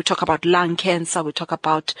 So when we talk about lung cancer, we talk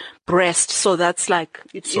about breast. So that's like,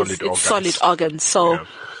 it's solid organs. So, yeah.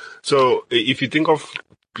 So if you think of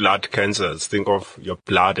blood cancers, think of your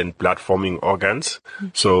blood and blood forming organs. Mm-hmm.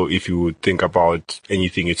 So if you would think about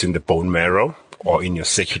anything, it's in the bone marrow, or in your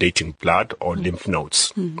circulating blood or lymph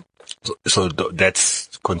nodes. Mm-hmm. So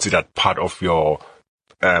that's considered part of your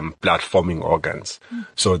blood forming organs. Mm-hmm.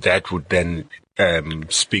 So that would then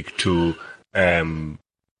speak to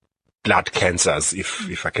blood cancers,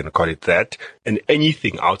 if I can call it that, and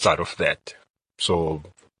anything outside of that. So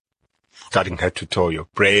starting head to toe, your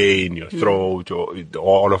brain, your throat, or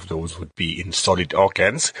all of those would be in solid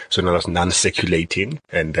organs. So not as non-circulating,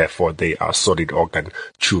 and therefore they are solid organ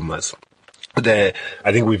tumors. I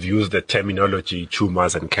think we've used the terminology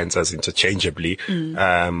tumors and cancers interchangeably in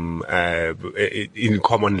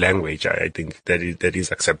common language. I think that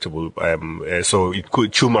is acceptable. So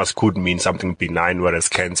tumors could mean something benign, whereas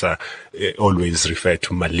cancer always refer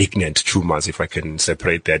to malignant tumors, if I can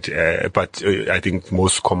separate that. But I think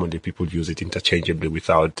most commonly people use it interchangeably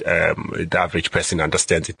without the average person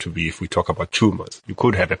understands it to be, if we talk about tumors, you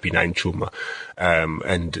could have a benign tumor,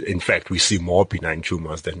 and in fact we see more benign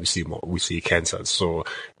tumors than we see cancers. So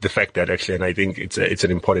the fact that actually, and I think it's an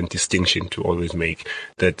important distinction to always make,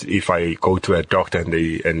 that if I go to a doctor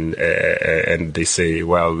and they say,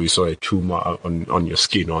 well, we saw a tumor on your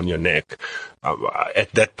skin, on your neck,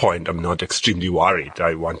 at that point I'm not extremely worried.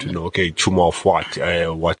 I want to know, okay, tumor of what?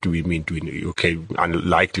 What do we mean? Okay,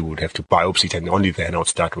 unlikely would have to biopsy it, and only then I'll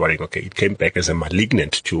start worrying, okay, it came back as a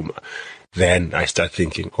malignant tumor. Then I start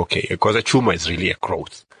thinking, okay, because a tumor is really a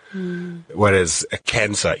growth. Whereas a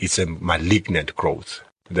cancer is a malignant growth.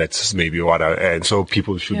 That's maybe and so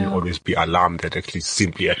people shouldn't always be alarmed that actually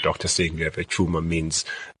simply a doctor saying you have a tumor means,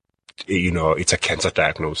 it's a cancer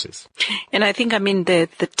diagnosis. And I think,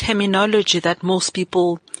 the terminology that most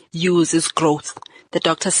people use is growth. The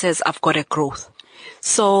doctor says, I've got a growth.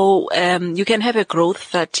 So, you can have a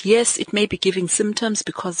growth that, yes, it may be giving symptoms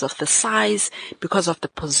because of the size, because of the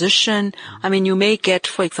position. You may get,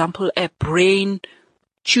 for example, a brain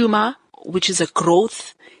tumor, which is a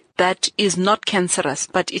growth that is not cancerous,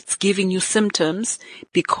 but it's giving you symptoms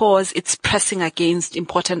because it's pressing against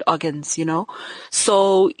important organs,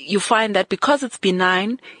 So you find that because it's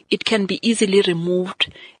benign, it can be easily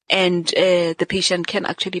removed, and the patient can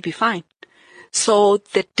actually be fine. So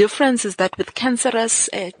the difference is that with cancerous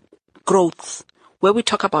growths, where we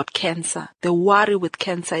talk about cancer, the worry with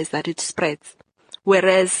cancer is that it spreads,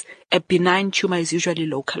 whereas a benign tumor is usually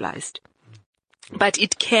localized. But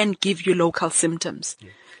it can give you local symptoms.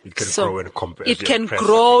 It can grow and it can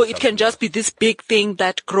grow. It can just be this big thing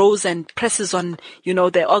that grows and presses on,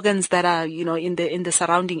 the organs that are, in the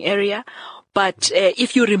surrounding area. But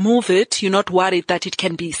if you remove it, you're not worried that it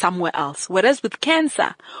can be somewhere else. Whereas with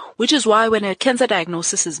cancer, which is why when a cancer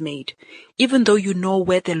diagnosis is made, even though you know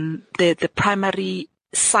where the primary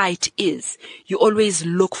site is, you always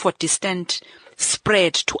look for distant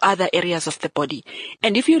spread to other areas of the body.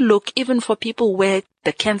 And if you look, even for people where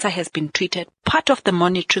the cancer has been treated, part of the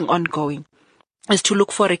monitoring ongoing is to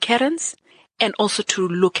look for recurrence, and also to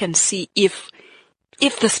look and see if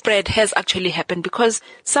the spread has actually happened, because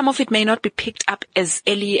some of it may not be picked up as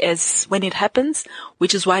early as when it happens,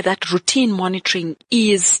 which is why that routine monitoring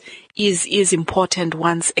is important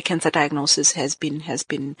once a cancer diagnosis has been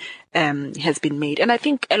made. And I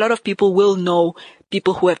think a lot of people will know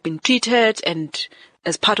people who have been treated, and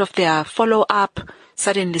as part of their follow-up,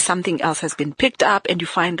 suddenly something else has been picked up, and you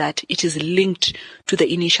find that it is linked to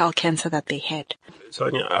the initial cancer that they had.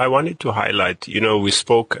 Sonia, I wanted to highlight, we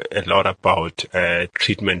spoke a lot about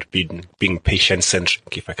treatment being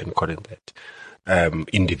patient-centric, if I can call it that.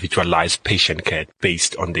 individualized patient care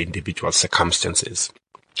based on the individual circumstances.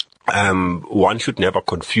 One should never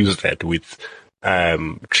confuse that with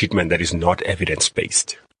treatment that is not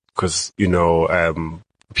evidence-based, because,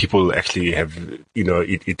 people actually have,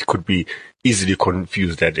 it could be easily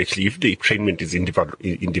confused that actually if the treatment is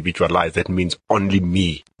individualized, that means only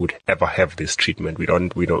me would ever have this treatment. We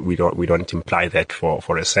don't imply that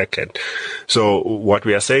for a second. So what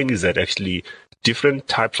we are saying is that actually different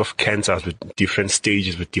types of cancers with different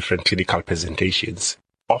stages, with different clinical presentations,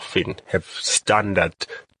 often have standard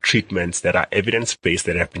treatments that are evidence-based,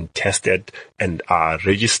 that have been tested and are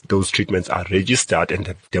those treatments are registered and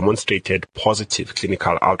have demonstrated positive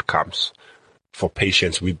clinical outcomes for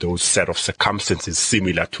patients with those set of circumstances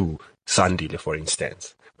similar to Sandile, for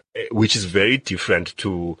instance, which is very different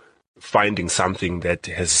to finding something that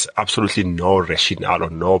has absolutely no rationale or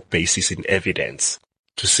no basis in evidence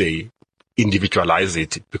to say, individualize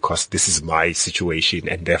it because this is my situation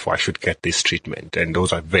and therefore I should get this treatment. And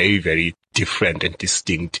those are very, very different and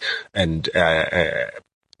distinct and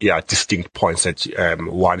distinct points that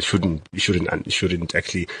one shouldn't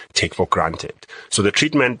actually take for granted. So the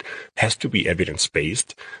treatment has to be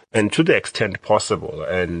evidence-based, and to the extent possible.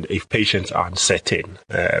 And if patients are uncertain,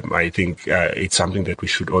 I think it's something that we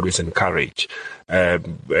should always encourage.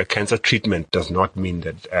 Cancer treatment does not mean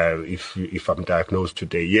that if I'm diagnosed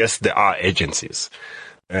today, yes, there are agencies.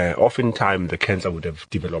 Oftentimes the cancer would have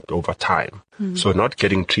developed over time. So not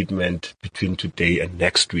getting treatment between today and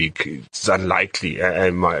next week is unlikely.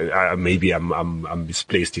 Maybe I'm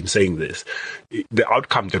misplaced in saying this. The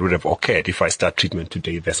outcome that would have occurred if I start treatment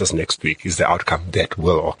today versus next week is the outcome that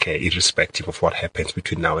will occur irrespective of what happens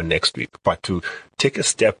between now and next week. But to take a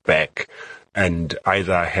step back and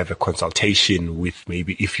either have a consultation with,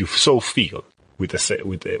 maybe if you so feel,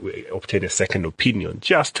 obtain a second opinion,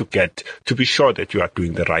 just to be sure that you are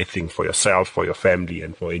doing the right thing for yourself, for your family,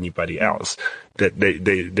 and for anybody else, that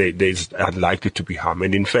there's unlikely to be harm.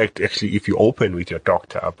 And in fact, actually, if you open with your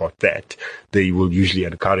doctor about that, they will usually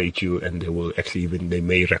encourage you, and they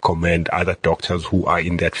may recommend other doctors who are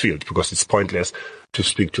in that field, because it's pointless to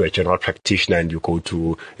speak to a general practitioner and you go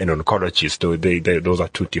to an oncologist. So those are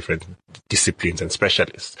two different disciplines and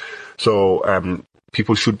specialists. So,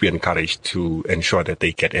 people should be encouraged to ensure that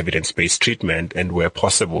they get evidence-based treatment, and where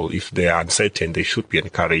possible, if they are uncertain, they should be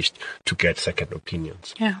encouraged to get second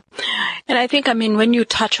opinions. Yeah. And I think, when you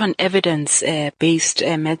touch on evidence-based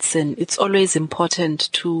medicine, it's always important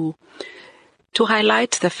to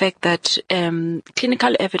highlight the fact that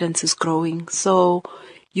clinical evidence is growing. So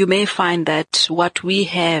you may find that what we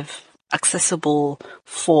have accessible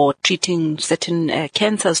for treating certain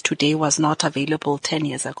cancers today was not available 10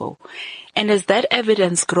 years ago. And as that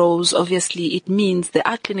evidence grows, obviously it means there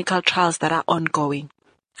are clinical trials that are ongoing.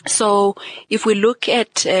 So if we look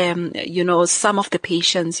at, some of the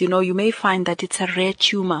patients, you may find that it's a rare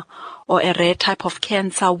tumor or a rare type of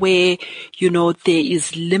cancer where, there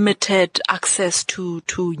is limited access to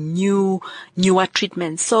newer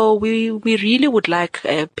treatments. So we really would like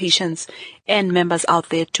patients and members out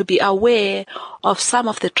there to be aware of some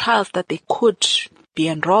of the trials that they could be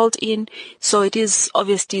enrolled in. So it is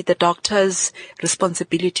obviously the doctor's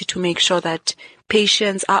responsibility to make sure that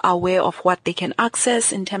patients are aware of what they can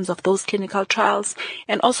access in terms of those clinical trials.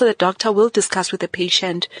 And also the doctor will discuss with the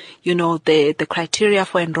patient, the criteria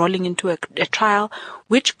for enrolling into a trial,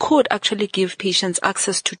 which could actually give patients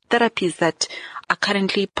access to therapies that are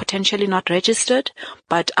currently potentially not registered,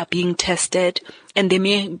 but are being tested. And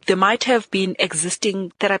there might have been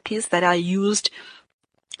existing therapies that are used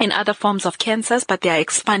in other forms of cancers, but they are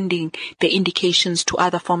expanding the indications to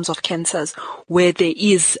other forms of cancers where there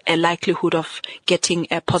is a likelihood of getting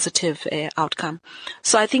a positive outcome.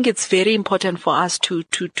 So I think it's very important for us to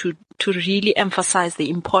really emphasize the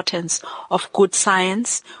importance of good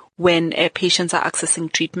science when patients are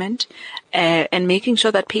accessing treatment, and making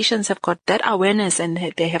sure that patients have got that awareness and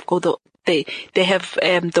they have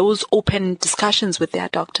those open discussions with their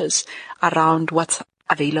doctors around what's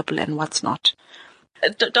available and what's not.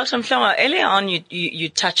 Dr. Mhlongo, earlier on you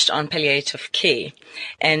touched on palliative care,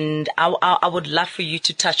 and I would love for you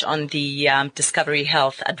to touch on the Discovery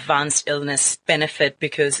Health Advanced Illness Benefit,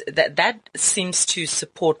 because that seems to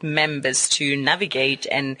support members to navigate,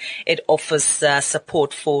 and it offers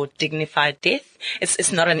support for dignified death.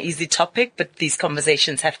 It's not an easy topic, but these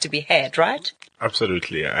conversations have to be had, right?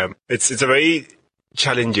 Absolutely. It's a very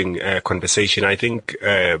challenging conversation. I think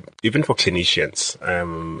even for clinicians,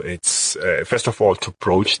 it's first of all to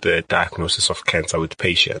broach the diagnosis of cancer with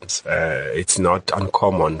patients. It's not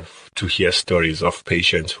uncommon to hear stories of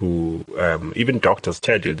patients who even doctors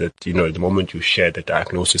tell you that, you know, the moment you share the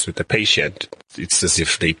diagnosis with the patient, it's as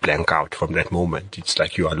if they blank out from that moment. It's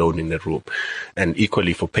like you're alone in the room. And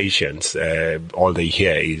equally for patients, all they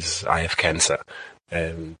hear is, I have cancer.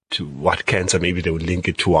 To what cancer, maybe they would link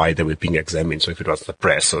it to why they were being examined. So if it was the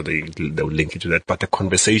breast, so they would link it to that. But the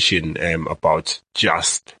conversation about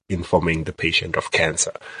just informing the patient of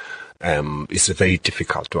cancer is a very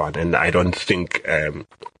difficult one. And I don't think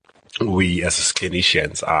we as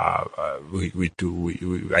clinicians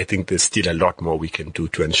I think there's still a lot more we can do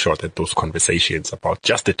to ensure that those conversations about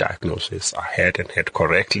just the diagnosis are had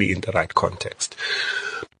correctly in the right context.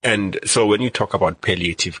 And so when you talk about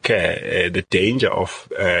palliative care, the danger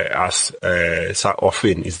of us so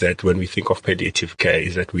often is that when we think of palliative care,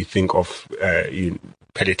 is that we think of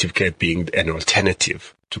palliative care being an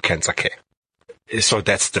alternative to cancer care. So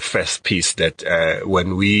that's the first piece that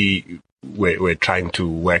when we're trying to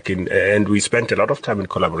work in, and we spent a lot of time in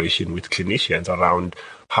collaboration with clinicians around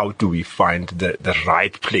how do we find the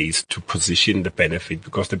right place to position the benefit,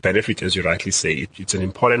 because the benefit, as you rightly say, it's an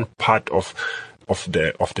important part of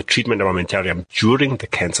the treatment armamentarium during the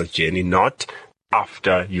cancer journey, not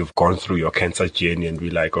after you've gone through your cancer journey and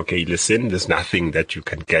we're like, okay, listen, there's nothing that you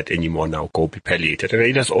can get anymore now, go be palliated. And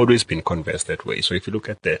it has always been conversed that way. So if you look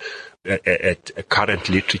at at current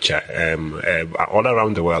literature, all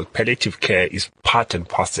around the world, palliative care is part and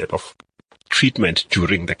parcel of treatment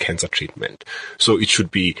during the cancer treatment. So it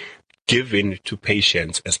should be given to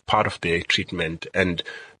patients as part of their treatment. And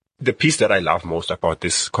the piece that I love most about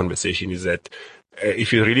this conversation is that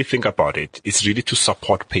if you really think about it, it's really to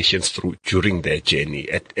support patients during their journey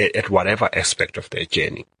at whatever aspect of their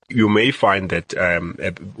journey. You may find that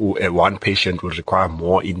one patient will require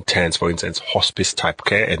more intense, for instance, hospice type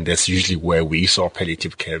care, and that's usually where we saw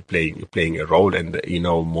palliative care playing a role. And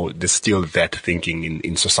there's still that thinking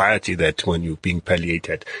in society that when you're being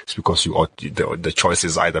palliated, it's because the choice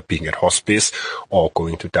is either being at hospice or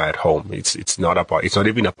going to die at home. It's not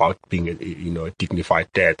even about being a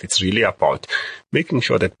dignified death. It's really about making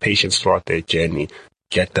sure that patients throughout their journey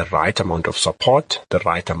get the right amount of support, the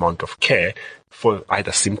right amount of care for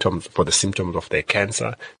the symptoms of their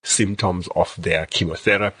cancer, symptoms of their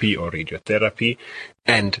chemotherapy or radiotherapy,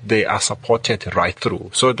 and they are supported right through.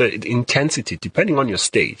 So the intensity, depending on your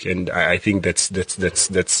stage, and I think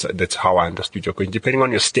that's how I understood your question. Depending on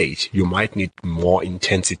your stage, you might need more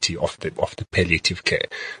intensity of the palliative care.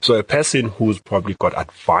 So a person who's probably got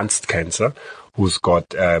advanced cancer, who's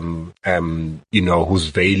got, who's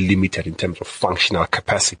very limited in terms of functional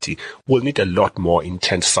capacity, will need a lot more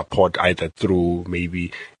intense support, either through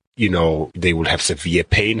maybe, they will have severe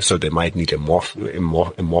pain, so they might need a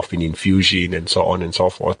morphine infusion and so on and so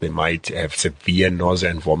forth. They might have severe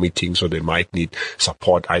nausea and vomiting, so they might need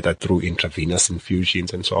support either through intravenous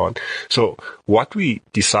infusions and so on. So what we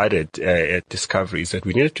decided at Discovery is that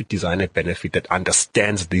we needed to design a benefit that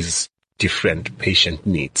understands these different patient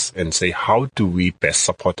needs and say, how do we best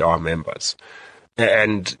support our members?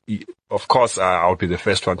 And of course, I'll be the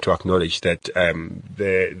first one to acknowledge that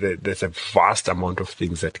there's a vast amount of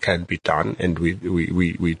things that can be done, and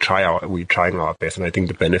we're trying our best. And I think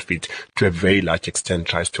the benefit, to a very large extent,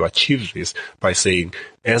 tries to achieve this by saying,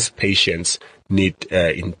 as patients need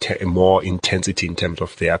more intensity in terms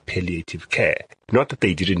of their palliative care, not that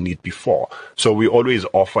they didn't need before. So we always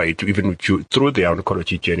offer it, even through the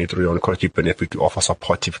oncology journey, through the oncology benefit, to offer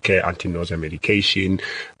supportive care, anti-nausea medication,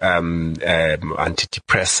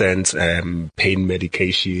 antidepressants, pain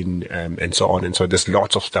medication, and so on. And so there's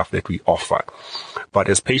lots of stuff that we offer. But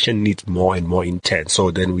as patient needs more and more intense, so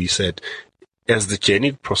then we said, as the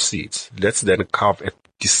journey proceeds, let's then carve a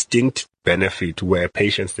distinct benefit where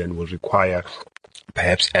patients then will require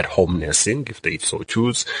perhaps at-home nursing, if they so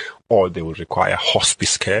choose, or they will require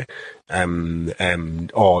hospice care,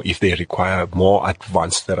 or if they require more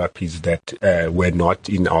advanced therapies that were not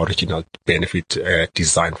in our original benefit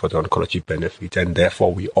design for the oncology benefit, and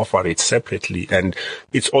therefore we offer it separately. And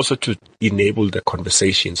it's also to enable the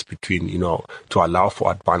conversations between, to allow for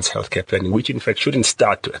advanced healthcare planning, which in fact shouldn't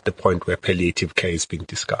start at the point where palliative care is being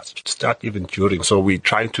discussed. It should start even during. So we're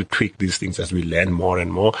trying to tweak these things as we learn more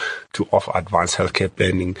and more to offer advanced healthcare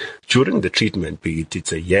planning during the treatment, be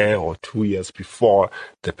it's a year or 2 years before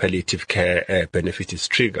the palliative care benefit is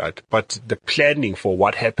triggered. But the planning for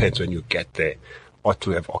what happens when you get there ought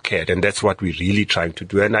to have occurred. And that's what we're really trying to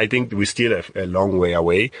do. And I think we still have a long way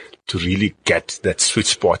away really get that sweet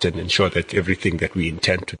spot and ensure that everything that we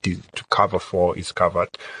intend to cover for is covered.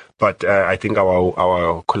 But I think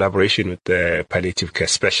our collaboration with the palliative care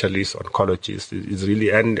specialists, oncologists is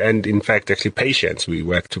really, and in fact, actually patients. We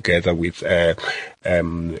work together with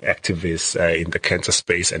activists in the cancer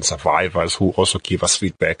space and survivors who also give us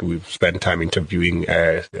feedback. We've spent time interviewing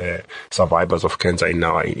survivors of cancer in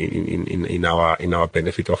our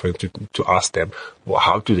benefit offering to ask them, well,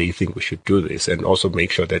 how do they think we should do this, and also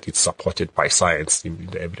make sure that it's supported by science in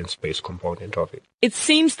the evidence-based component of it. It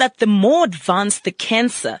seems that the more advanced the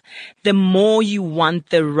cancer, the more you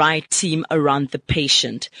want the right team around the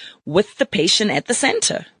patient, with the patient at the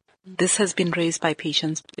center. This has been raised by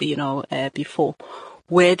patients, before,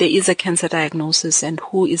 where there is a cancer diagnosis and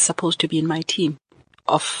who is supposed to be in my team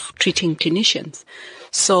of treating clinicians.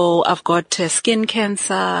 So I've got skin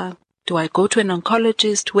cancer. Do I go to an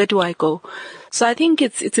oncologist? Where do I go? So I think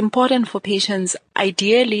it's important for patients,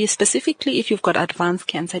 ideally, specifically if you've got advanced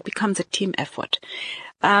cancer, it becomes a team effort.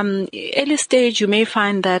 Early stage, you may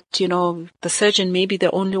find that, the surgeon may be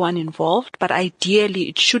the only one involved, but ideally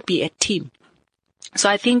it should be a team. So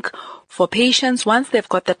I think for patients, once they've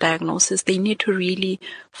got the diagnosis, they need to really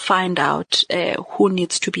find out who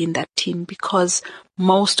needs to be in that team, because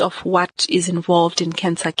most of what is involved in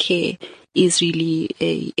cancer care is really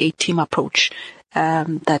a team approach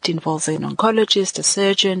that involves an oncologist, a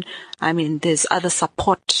surgeon. I mean, there's other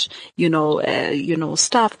support,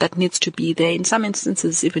 staff that needs to be there. In some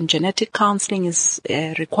instances, even genetic counseling is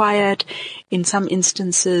required. In some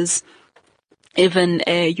instances, even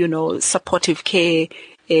supportive care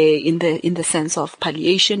in the sense of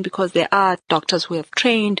palliation, because there are doctors who have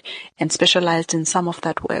trained and specialized in some of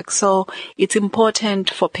that work. So it's important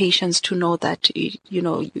for patients to know that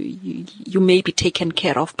you may be taken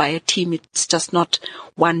care of by a team. It's just not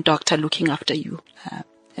one doctor looking after you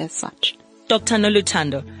as such. Dr.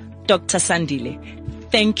 Noluthando, Dr. Sandile,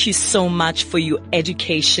 thank you so much for your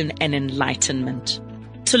education and enlightenment.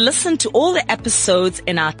 To listen to all the episodes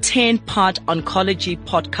in our 10-part oncology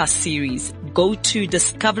podcast series, go to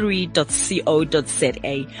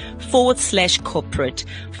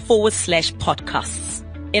discovery.co.za/corporate/podcasts.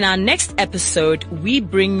 In our next episode, we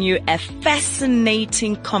bring you a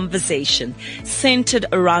fascinating conversation centered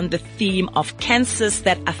around the theme of cancers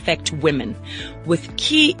that affect women, with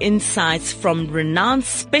key insights from renowned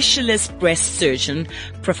specialist breast surgeon,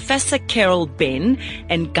 Professor Carol Ben,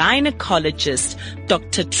 and gynecologist,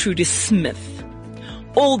 Dr. Trudy Smith.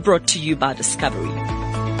 All brought to you by Discovery.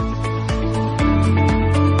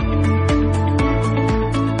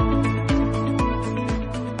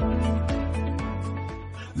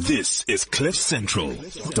 This is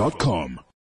CliffCentral.com.